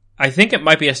 I think it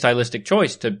might be a stylistic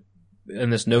choice in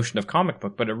this notion of comic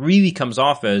book, but it really comes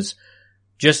off as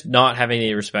just not having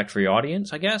any respect for your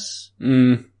audience, I guess.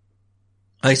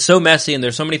 It's so messy and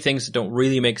there's so many things that don't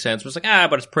really make sense. But it's like,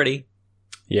 but it's pretty.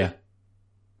 Yeah.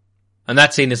 And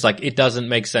that scene is like, it doesn't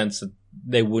make sense that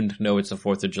they wouldn't know it's the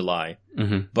 4th of July,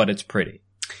 but it's pretty.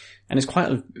 And it's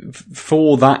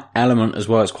for that element as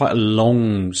well, it's quite a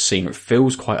long scene. It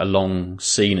feels quite a long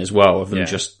scene as well of them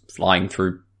just flying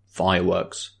through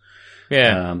fireworks.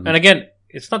 Yeah. And again,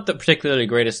 it's not the particularly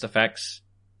greatest effects.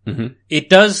 It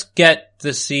does get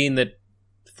the scene that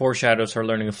foreshadows her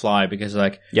learning to fly because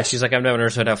she's like, I've never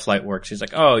understood how flight works. She's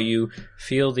like, oh, you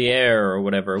feel the air or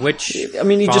whatever, which, I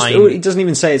mean, he doesn't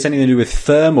even say it's anything to do with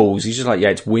thermals. He's just like,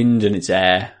 it's wind and it's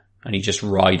air and you just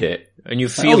ride it. And you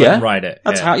feel it and ride it.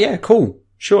 That's how, cool.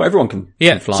 Sure, everyone can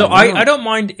fly. So I don't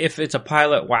mind if it's a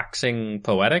pilot waxing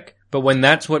poetic, but when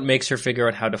that's what makes her figure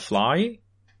out how to fly,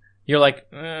 you're like,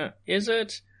 is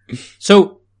it?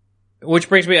 So, which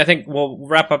brings me, I think we'll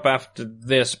wrap up after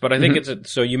this, but I think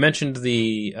so you mentioned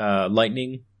the,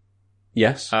 lightning.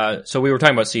 Yes. So we were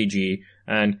talking about CG,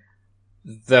 and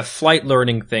the flight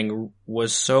learning thing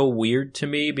was so weird to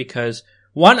me because,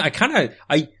 one,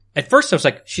 at first I was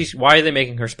like, why are they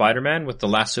making her Spider-Man with the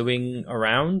lassoing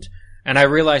around? And I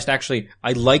realized actually,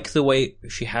 I like the way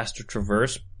she has to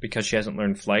traverse because she hasn't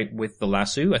learned flight with the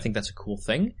lasso. I think that's a cool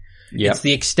thing. Yep. It's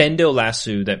the extendo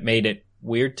lasso that made it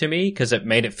weird to me because it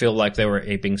made it feel like they were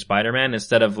aping Spider-Man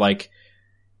instead of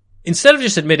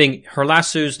just admitting her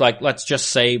lasso's let's just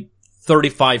say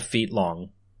 35 feet long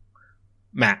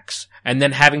max and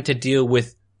then having to deal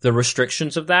with the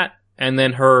restrictions of that and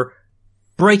then her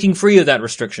breaking free of that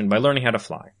restriction by learning how to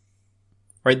fly.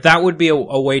 Right? That would be a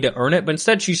way to earn it, but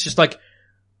instead she's just like,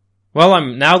 well,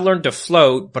 I'm now learned to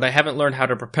float, but I haven't learned how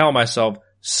to propel myself,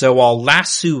 so I'll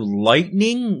lasso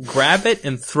lightning, grab it,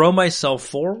 and throw myself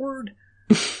forward?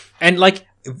 And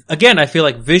again, I feel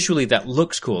like visually that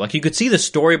looks cool. You could see the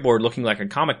storyboard looking like a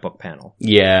comic book panel.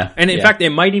 Yeah. And in fact, it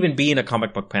might even be in a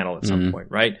comic book panel at some point,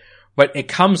 right? But it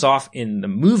comes off in the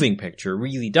moving picture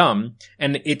really dumb,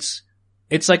 and it's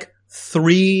like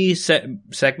 3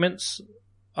 segments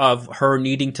of her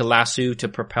needing to lasso to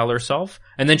propel herself,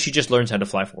 and then she just learns how to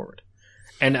fly forward.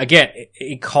 And again,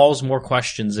 it calls more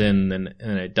questions in than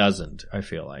it doesn't, I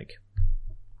feel like.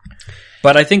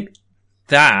 But I think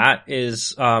that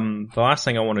is the last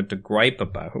thing I wanted to gripe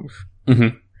about.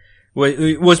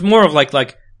 Was more of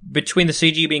like between the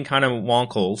CG being kind of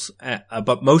wonkles,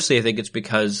 but mostly I think it's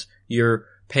because you're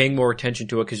paying more attention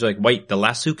to it because you're like, wait, the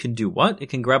lasso can do what? It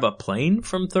can grab a plane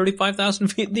from 35,000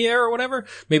 feet in the air or whatever?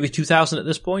 Maybe 2,000 at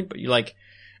this point, but you're like,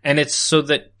 and it's so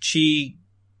that she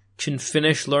can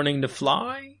finish learning to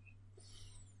fly?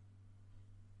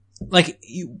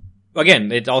 Again,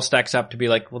 it all stacks up to be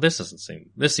like, well, this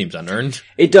seems unearned.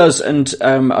 It does, and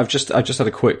I've just had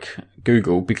a quick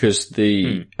Google because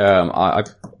when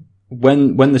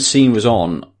the scene was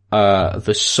on,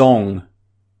 the song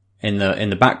in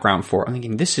the background for it, I'm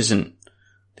thinking this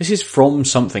is from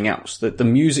something else. The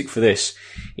music for this,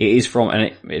 it is from,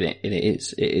 and it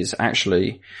is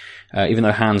actually, even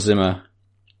though Hans Zimmer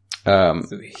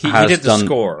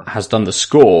has done the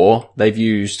score, they've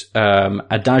used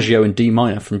Adagio in D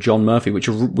minor from John Murphy, which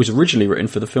was originally written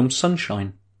for the film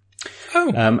Sunshine.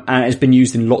 Oh. And it's been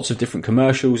used in lots of different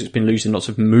commercials. It's been used in lots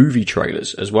of movie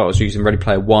trailers as well. It's used in Ready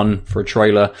Player One for a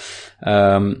trailer.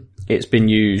 It's been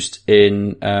used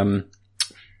in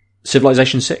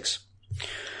Civilization 6.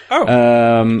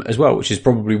 Oh. As well, which is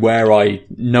probably where I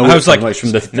know it from. Like,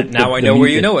 from now I know where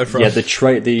you know it from. Yeah,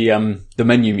 the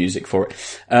menu music for it.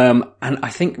 And I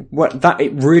think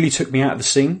it really took me out of the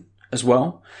scene as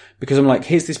well, because I'm like,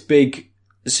 here's this big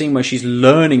scene where she's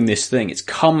learning this thing. It's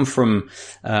come from,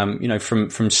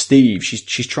 from Steve.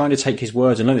 She's trying to take his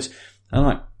words and learn this. And I'm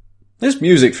like, there's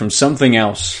music from something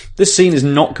else. This scene is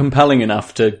not compelling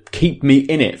enough to keep me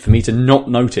in it for me to not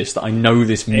notice that I know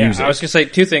this music. Yeah, I was going to say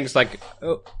two things,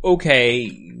 okay,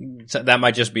 that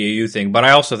might just be a you thing, but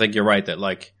I also think you're right that,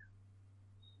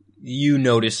 you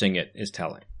noticing it is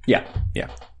telling. Yeah,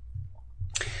 yeah.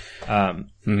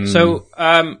 So,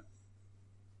 I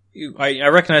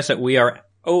recognize that we are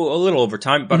a little over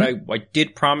time, but I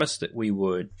did promise that we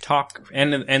would talk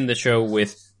and end the show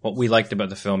with what we liked about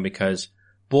the film, because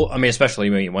especially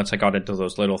me, once I got into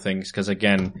those little things, because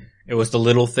again, it was the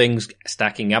little things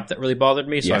stacking up that really bothered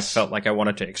me, so yes. I felt like I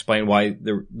wanted to explain why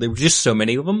there were just so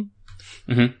many of them,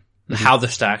 how the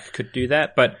stack could do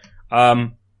that, but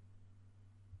I'll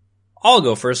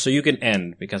go first so you can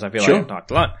end, because I feel like I've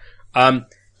talked a lot.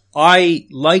 I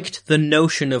liked the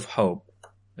notion of hope,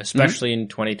 especially in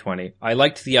 2020. I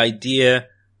liked the idea,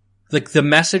 like the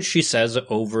message she says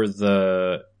over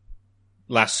the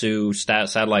Lasso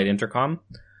satellite intercom,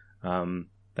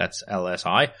 that's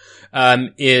LSI,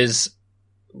 is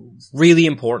really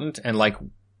important and like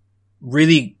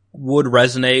really would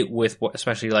resonate with what,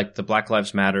 especially like the Black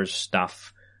Lives Matter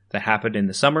stuff that happened in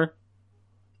the summer.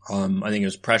 I think it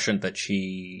was prescient that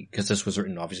cause this was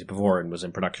written obviously before and was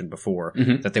in production before,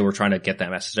 that they were trying to get that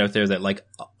message out there that like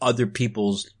other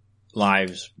people's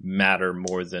lives matter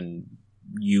more than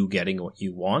you getting what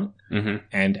you want.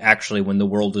 And actually when the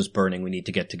world is burning, we need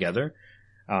to get together.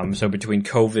 So between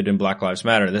COVID and Black Lives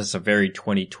Matter, this is a very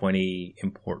 2020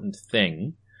 important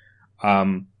thing.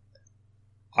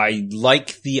 I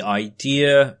like the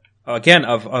idea again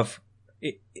of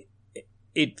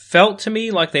it felt to me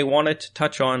like they wanted to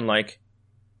touch on like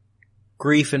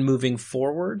grief and moving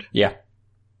forward. Yeah.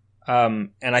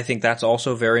 And I think that's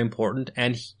also very important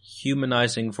and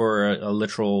humanizing for a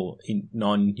literal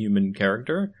non-human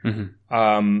character. That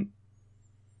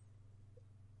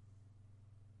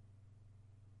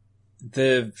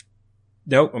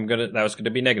was gonna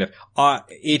be negative.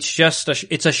 It's just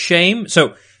it's a shame.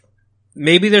 So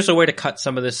maybe there's a way to cut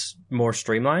some of this more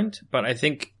streamlined, but I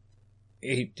think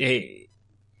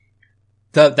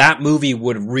that movie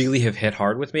would really have hit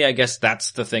hard with me. I guess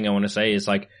that's the thing I want to say is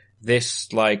like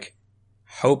this, like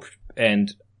hope and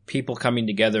people coming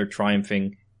together,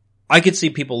 triumphing. I could see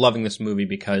people loving this movie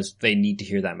because they need to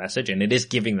hear that message, and it is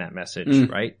giving that message,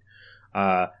 right?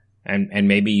 And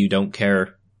maybe you don't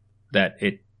care that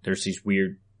there's these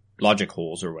weird logic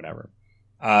holes or whatever.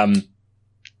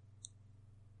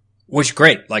 Which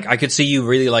great. Like I could see you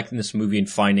really liking this movie and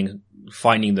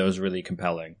finding those really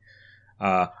compelling.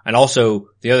 And also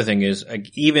the other thing is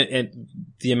like, even in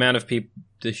the amount of people,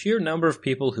 the sheer number of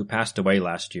people who passed away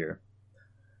last year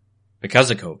because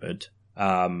of COVID.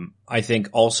 I think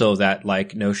also that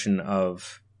like notion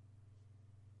of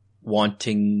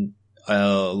wanting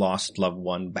a lost loved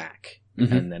one back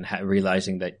and then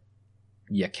realizing that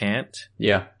you can't.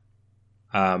 Yeah.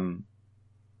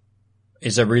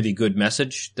 Is a really good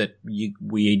message that we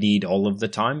need all of the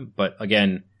time. But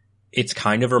again, it's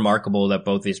kind of remarkable that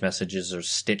both these messages are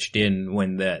stitched in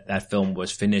when that film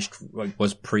was finished, like,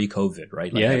 was pre-COVID,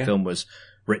 right? Like that film was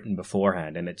written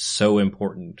beforehand, and it's so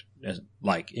important as,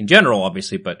 like, in general,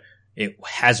 obviously, but it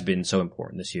has been so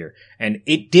important this year. And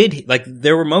it did, like,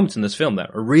 there were moments in this film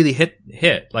that really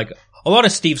hit. Like, a lot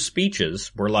of Steve's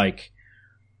speeches were like,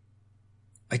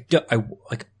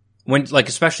 when, like,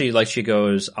 especially, like, she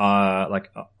goes,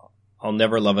 I'll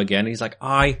never love again. He's like,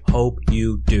 I hope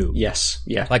you do. Yes.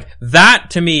 Yeah. Like,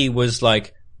 that to me was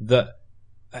like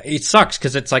it sucks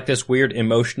because it's like this weird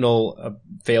emotional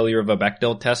failure of a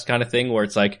Bechdel test kind of thing where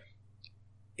it's like,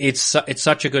 it's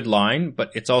such a good line,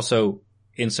 but it's also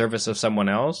in service of someone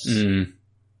else.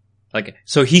 Like,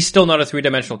 so he's still not a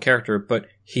three-dimensional character, but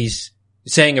he's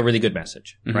saying a really good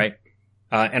message, right?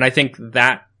 And I think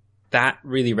that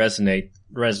really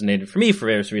resonated for me for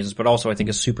various reasons, but also I think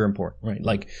is super important, right?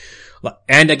 Like,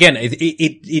 and again,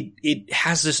 it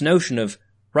has this notion of,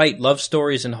 right, love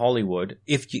stories in Hollywood.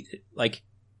 If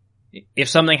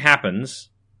something happens,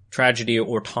 tragedy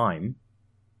or time,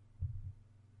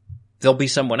 there'll be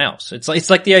someone else. It's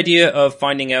like the idea of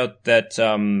finding out that,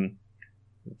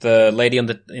 the lady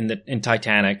in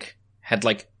Titanic had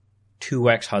like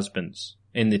 2 ex-husbands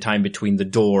in the time between the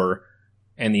door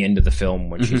and the end of the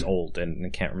film when she's old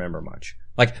and can't remember much.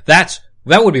 Like that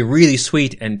would be really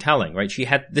sweet and telling, right?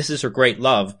 This is her great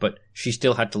love, but she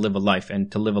still had to live a life,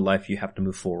 and to live a life you have to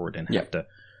move forward and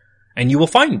and you will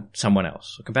find someone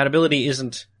else. Compatibility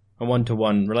isn't a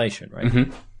one-to-one relation,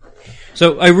 right?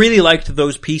 So I really liked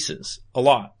those pieces a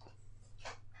lot.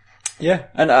 Yeah,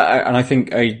 and I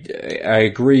think I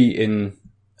agree in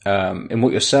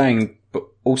what you're saying, but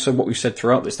also what we've said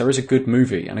throughout this. There is a good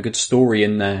movie and a good story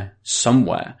in there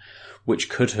somewhere, which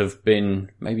could have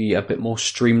been maybe a bit more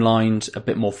streamlined, a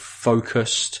bit more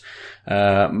focused.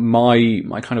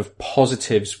 My kind of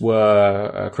positives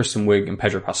were Kristen Wiig and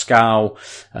Pedro Pascal,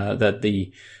 that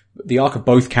the arc of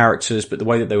both characters, but the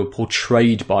way that they were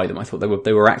portrayed by them, I thought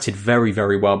they were acted very,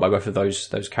 very well by both of those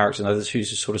characters. And those two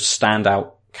sort of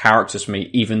standout characters for me,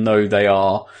 even though they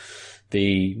are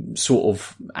the sort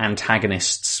of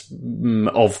antagonists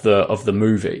of the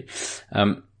movie.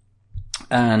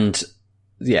 And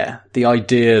yeah, the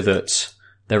idea that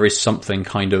there is something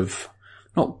kind of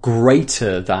not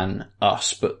greater than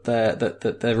us, but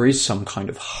that there is some kind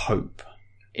of hope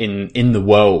in the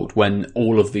world when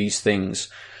all of these things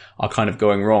are kind of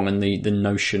going wrong, and the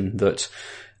notion that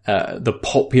the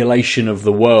population of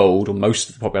the world, or most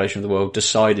of the population of the world,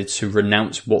 decided to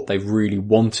renounce what they really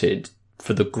wanted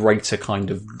for the greater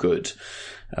kind of good.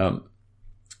 And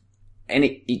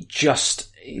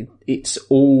it's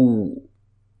all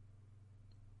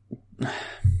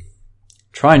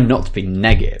trying not to be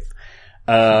negative.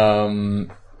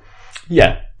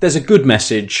 There's a good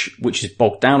message, which is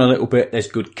bogged down a little bit. There's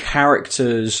good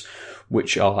characters,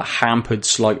 which are hampered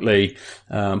slightly.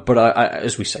 But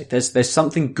as we say, there's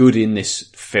something good in this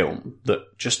film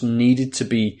that just needed to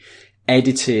be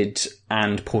edited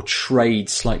and portrayed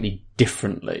slightly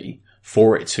differently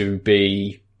for it to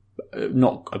be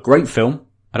not a great film.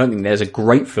 I don't think there's a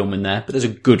great film in there, but there's a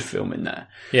good film in there.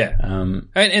 Yeah. And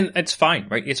it's fine,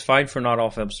 right? It's fine for not all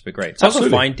films to be great. It's also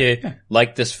fine to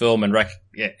like this film and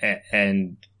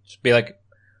be like,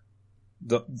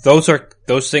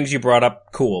 those things you brought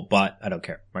up, cool, but I don't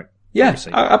care, right? Yeah,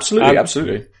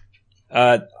 absolutely.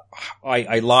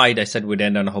 I lied. I said we'd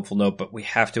end on a hopeful note, but we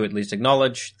have to at least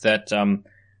acknowledge that,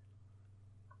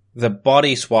 the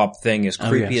body swap thing is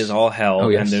creepy as all hell,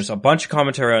 and there's a bunch of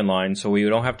commentary online, so we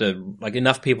don't have to,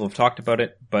 enough people have talked about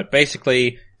it, but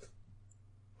basically,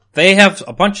 they have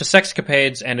a bunch of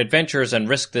sexcapades and adventures and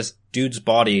risk this dude's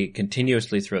body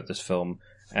continuously throughout this film,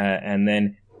 and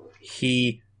then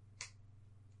he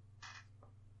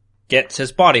gets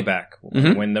his body back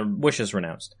when the wish is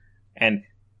renounced. And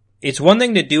it's one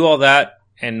thing to do all that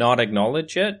and not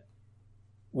acknowledge it,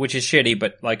 which is shitty,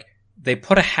 but they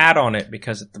put a hat on it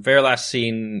because at the very last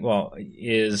scene,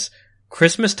 is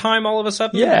Christmas time all of a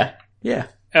sudden? Yeah.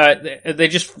 They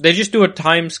just do a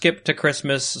time skip to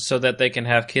Christmas so that they can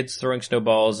have kids throwing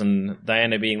snowballs and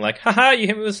Diana being like, haha, you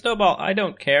hit me with a snowball. I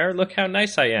don't care. Look how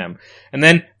nice I am. And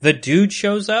then the dude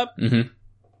shows up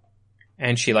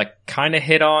and she kind of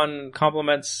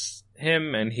compliments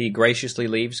him, and he graciously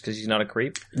leaves because he's not a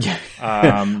creep. Yeah.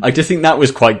 I do think that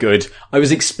was quite good. I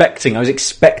was expecting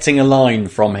a line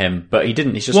from him, but he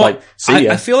didn't. He's just see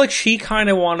ya. I feel like she kind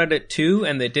of wanted it too,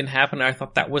 and it didn't happen. I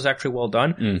thought that was actually well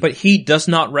done, but he does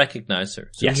not recognize her.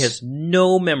 So he has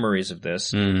no memories of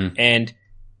this, and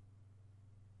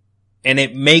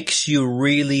it makes you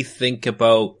really think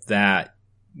about that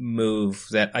move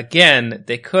that, again,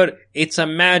 it's a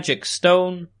magic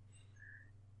stone.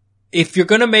 If you're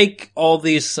gonna make all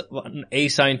these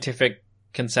ascientific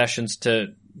concessions to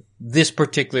this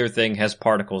particular thing has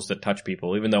particles that touch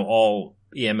people, even though all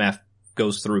EMF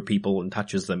goes through people and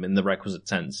touches them in the requisite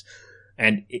sense.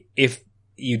 And if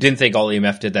you didn't think all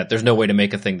EMF did that, there's no way to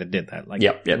make a thing that did that.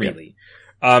 Really.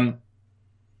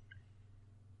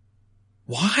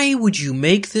 Why would you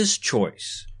make this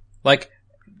choice?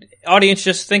 Audience,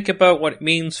 just think about what it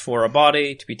means for a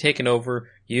body to be taken over,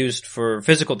 used for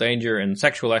physical danger and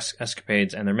sexual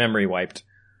escapades, and their memory wiped.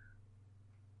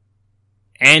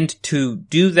 And to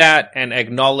do that and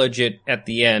acknowledge it at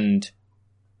the end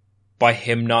by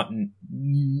him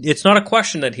it's not a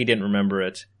question that he didn't remember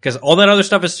it, because all that other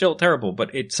stuff is still terrible,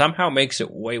 but it somehow makes it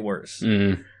way worse.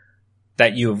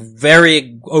 That you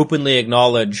very openly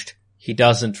acknowledged he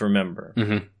doesn't remember.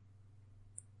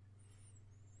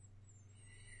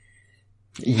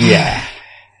 Yeah.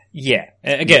 Yeah.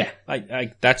 Again,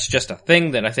 I that's just a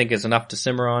thing that I think is enough to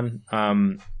simmer on.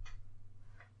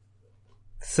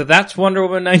 So that's Wonder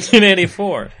Woman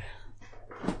 1984.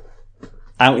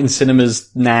 Out in cinemas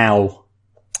now.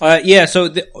 So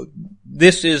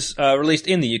this is released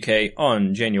in the UK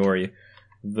on January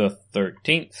the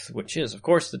 13th, which is, of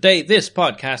course, the day this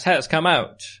podcast has come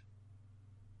out.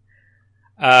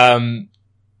 Not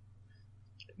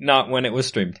when it was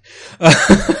streamed.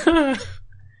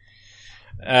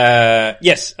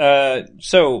 Yes.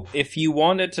 So if you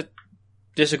wanted to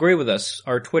disagree with us,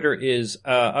 our Twitter is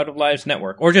Out of Lives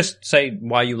Network, or just say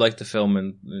why you liked the film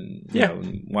and you know,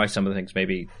 why some of the things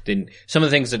some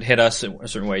of the things that hit us a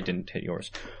certain way didn't hit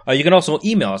yours. You can also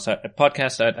email us at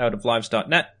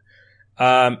podcast@outoflives.net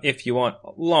if you want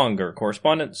longer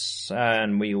correspondence,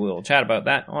 and we will chat about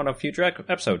that on a future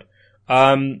episode.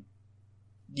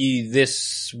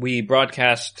 We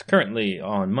broadcast currently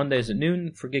on Mondays at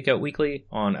noon for Geek Out Weekly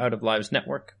on Out of Lives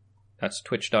Network. That's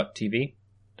twitch.tv.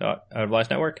 Out of Lives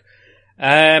Network.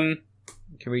 You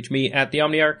can reach me at the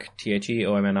Omniarch,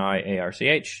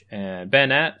 TheOmniarch, and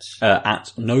Ben at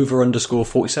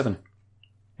Nova_47.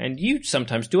 And you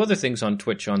sometimes do other things on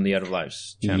Twitch on the Out of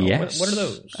Lives channel. Yes. What are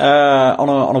those?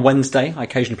 On a Wednesday, I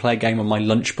occasionally play a game on my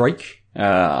lunch break.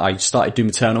 I started Doom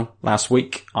Eternal last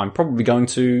week. I'm probably going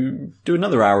to do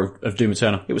another hour of Doom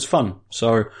Eternal. It was fun.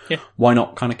 So why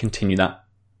not kind of continue that?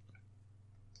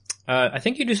 I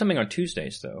think you do something on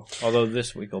Tuesdays, though. Although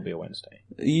this week will be a Wednesday.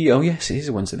 Oh, yes, it is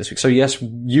a Wednesday this week. So, yes,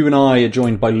 you and I are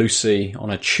joined by Lucy on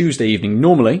a Tuesday evening,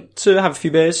 normally, to have a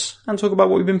few beers and talk about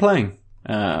what we've been playing.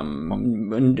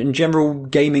 And general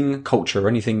gaming culture, or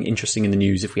anything interesting in the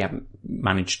news if we haven't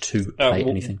managed to play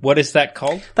anything. What is that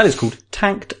called? That is called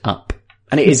Tanked Up.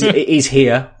 And it is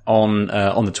here on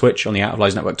the Twitch, on the Out of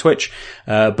Lives Network Twitch,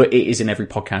 but it is in every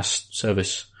podcast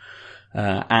service.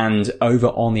 And over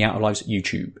on the Out of Lives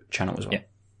YouTube channel as well. Yeah.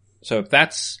 So if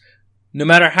that's, no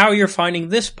matter how you're finding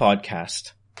this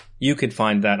podcast, you can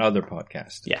find that other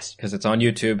podcast. Yes. Because it's on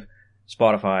YouTube,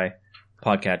 Spotify,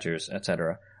 podcatchers,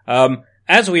 etc.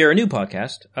 As we are a new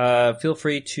podcast, feel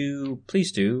free to,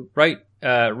 please do, rate,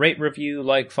 review,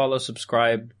 like, follow,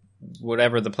 subscribe,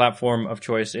 whatever the platform of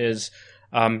choice is,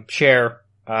 share,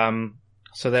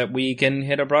 so that we can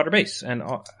hit a broader base. And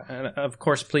of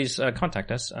course, please,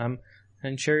 contact us,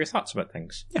 and share your thoughts about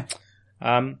things. Yeah.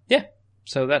 Yeah.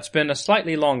 So that's been a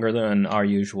slightly longer than our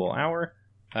usual hour.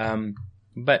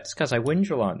 But it's because I whinge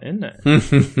a lot, isn't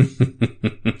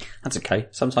it? That's okay.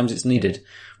 Sometimes it's needed.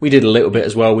 We did a little bit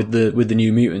as well with the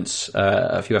New Mutants,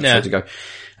 a few episodes ago.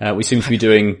 We seem to be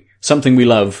doing something we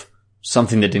love,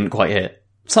 something that didn't quite hit.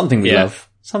 Something we love,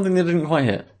 something that didn't quite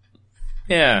hit.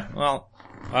 Yeah, well,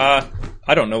 I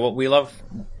don't know what we love,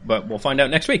 but we'll find out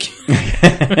next week.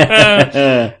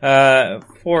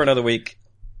 For another week,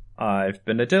 I've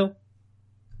been Adil.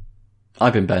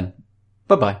 I've been Ben.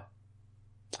 Bye-bye.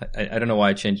 I don't know why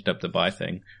I changed up the bye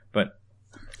thing, but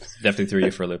definitely threw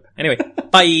you for a loop. Anyway,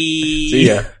 bye! See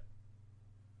ya.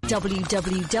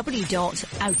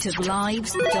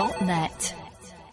 www.outoflives.net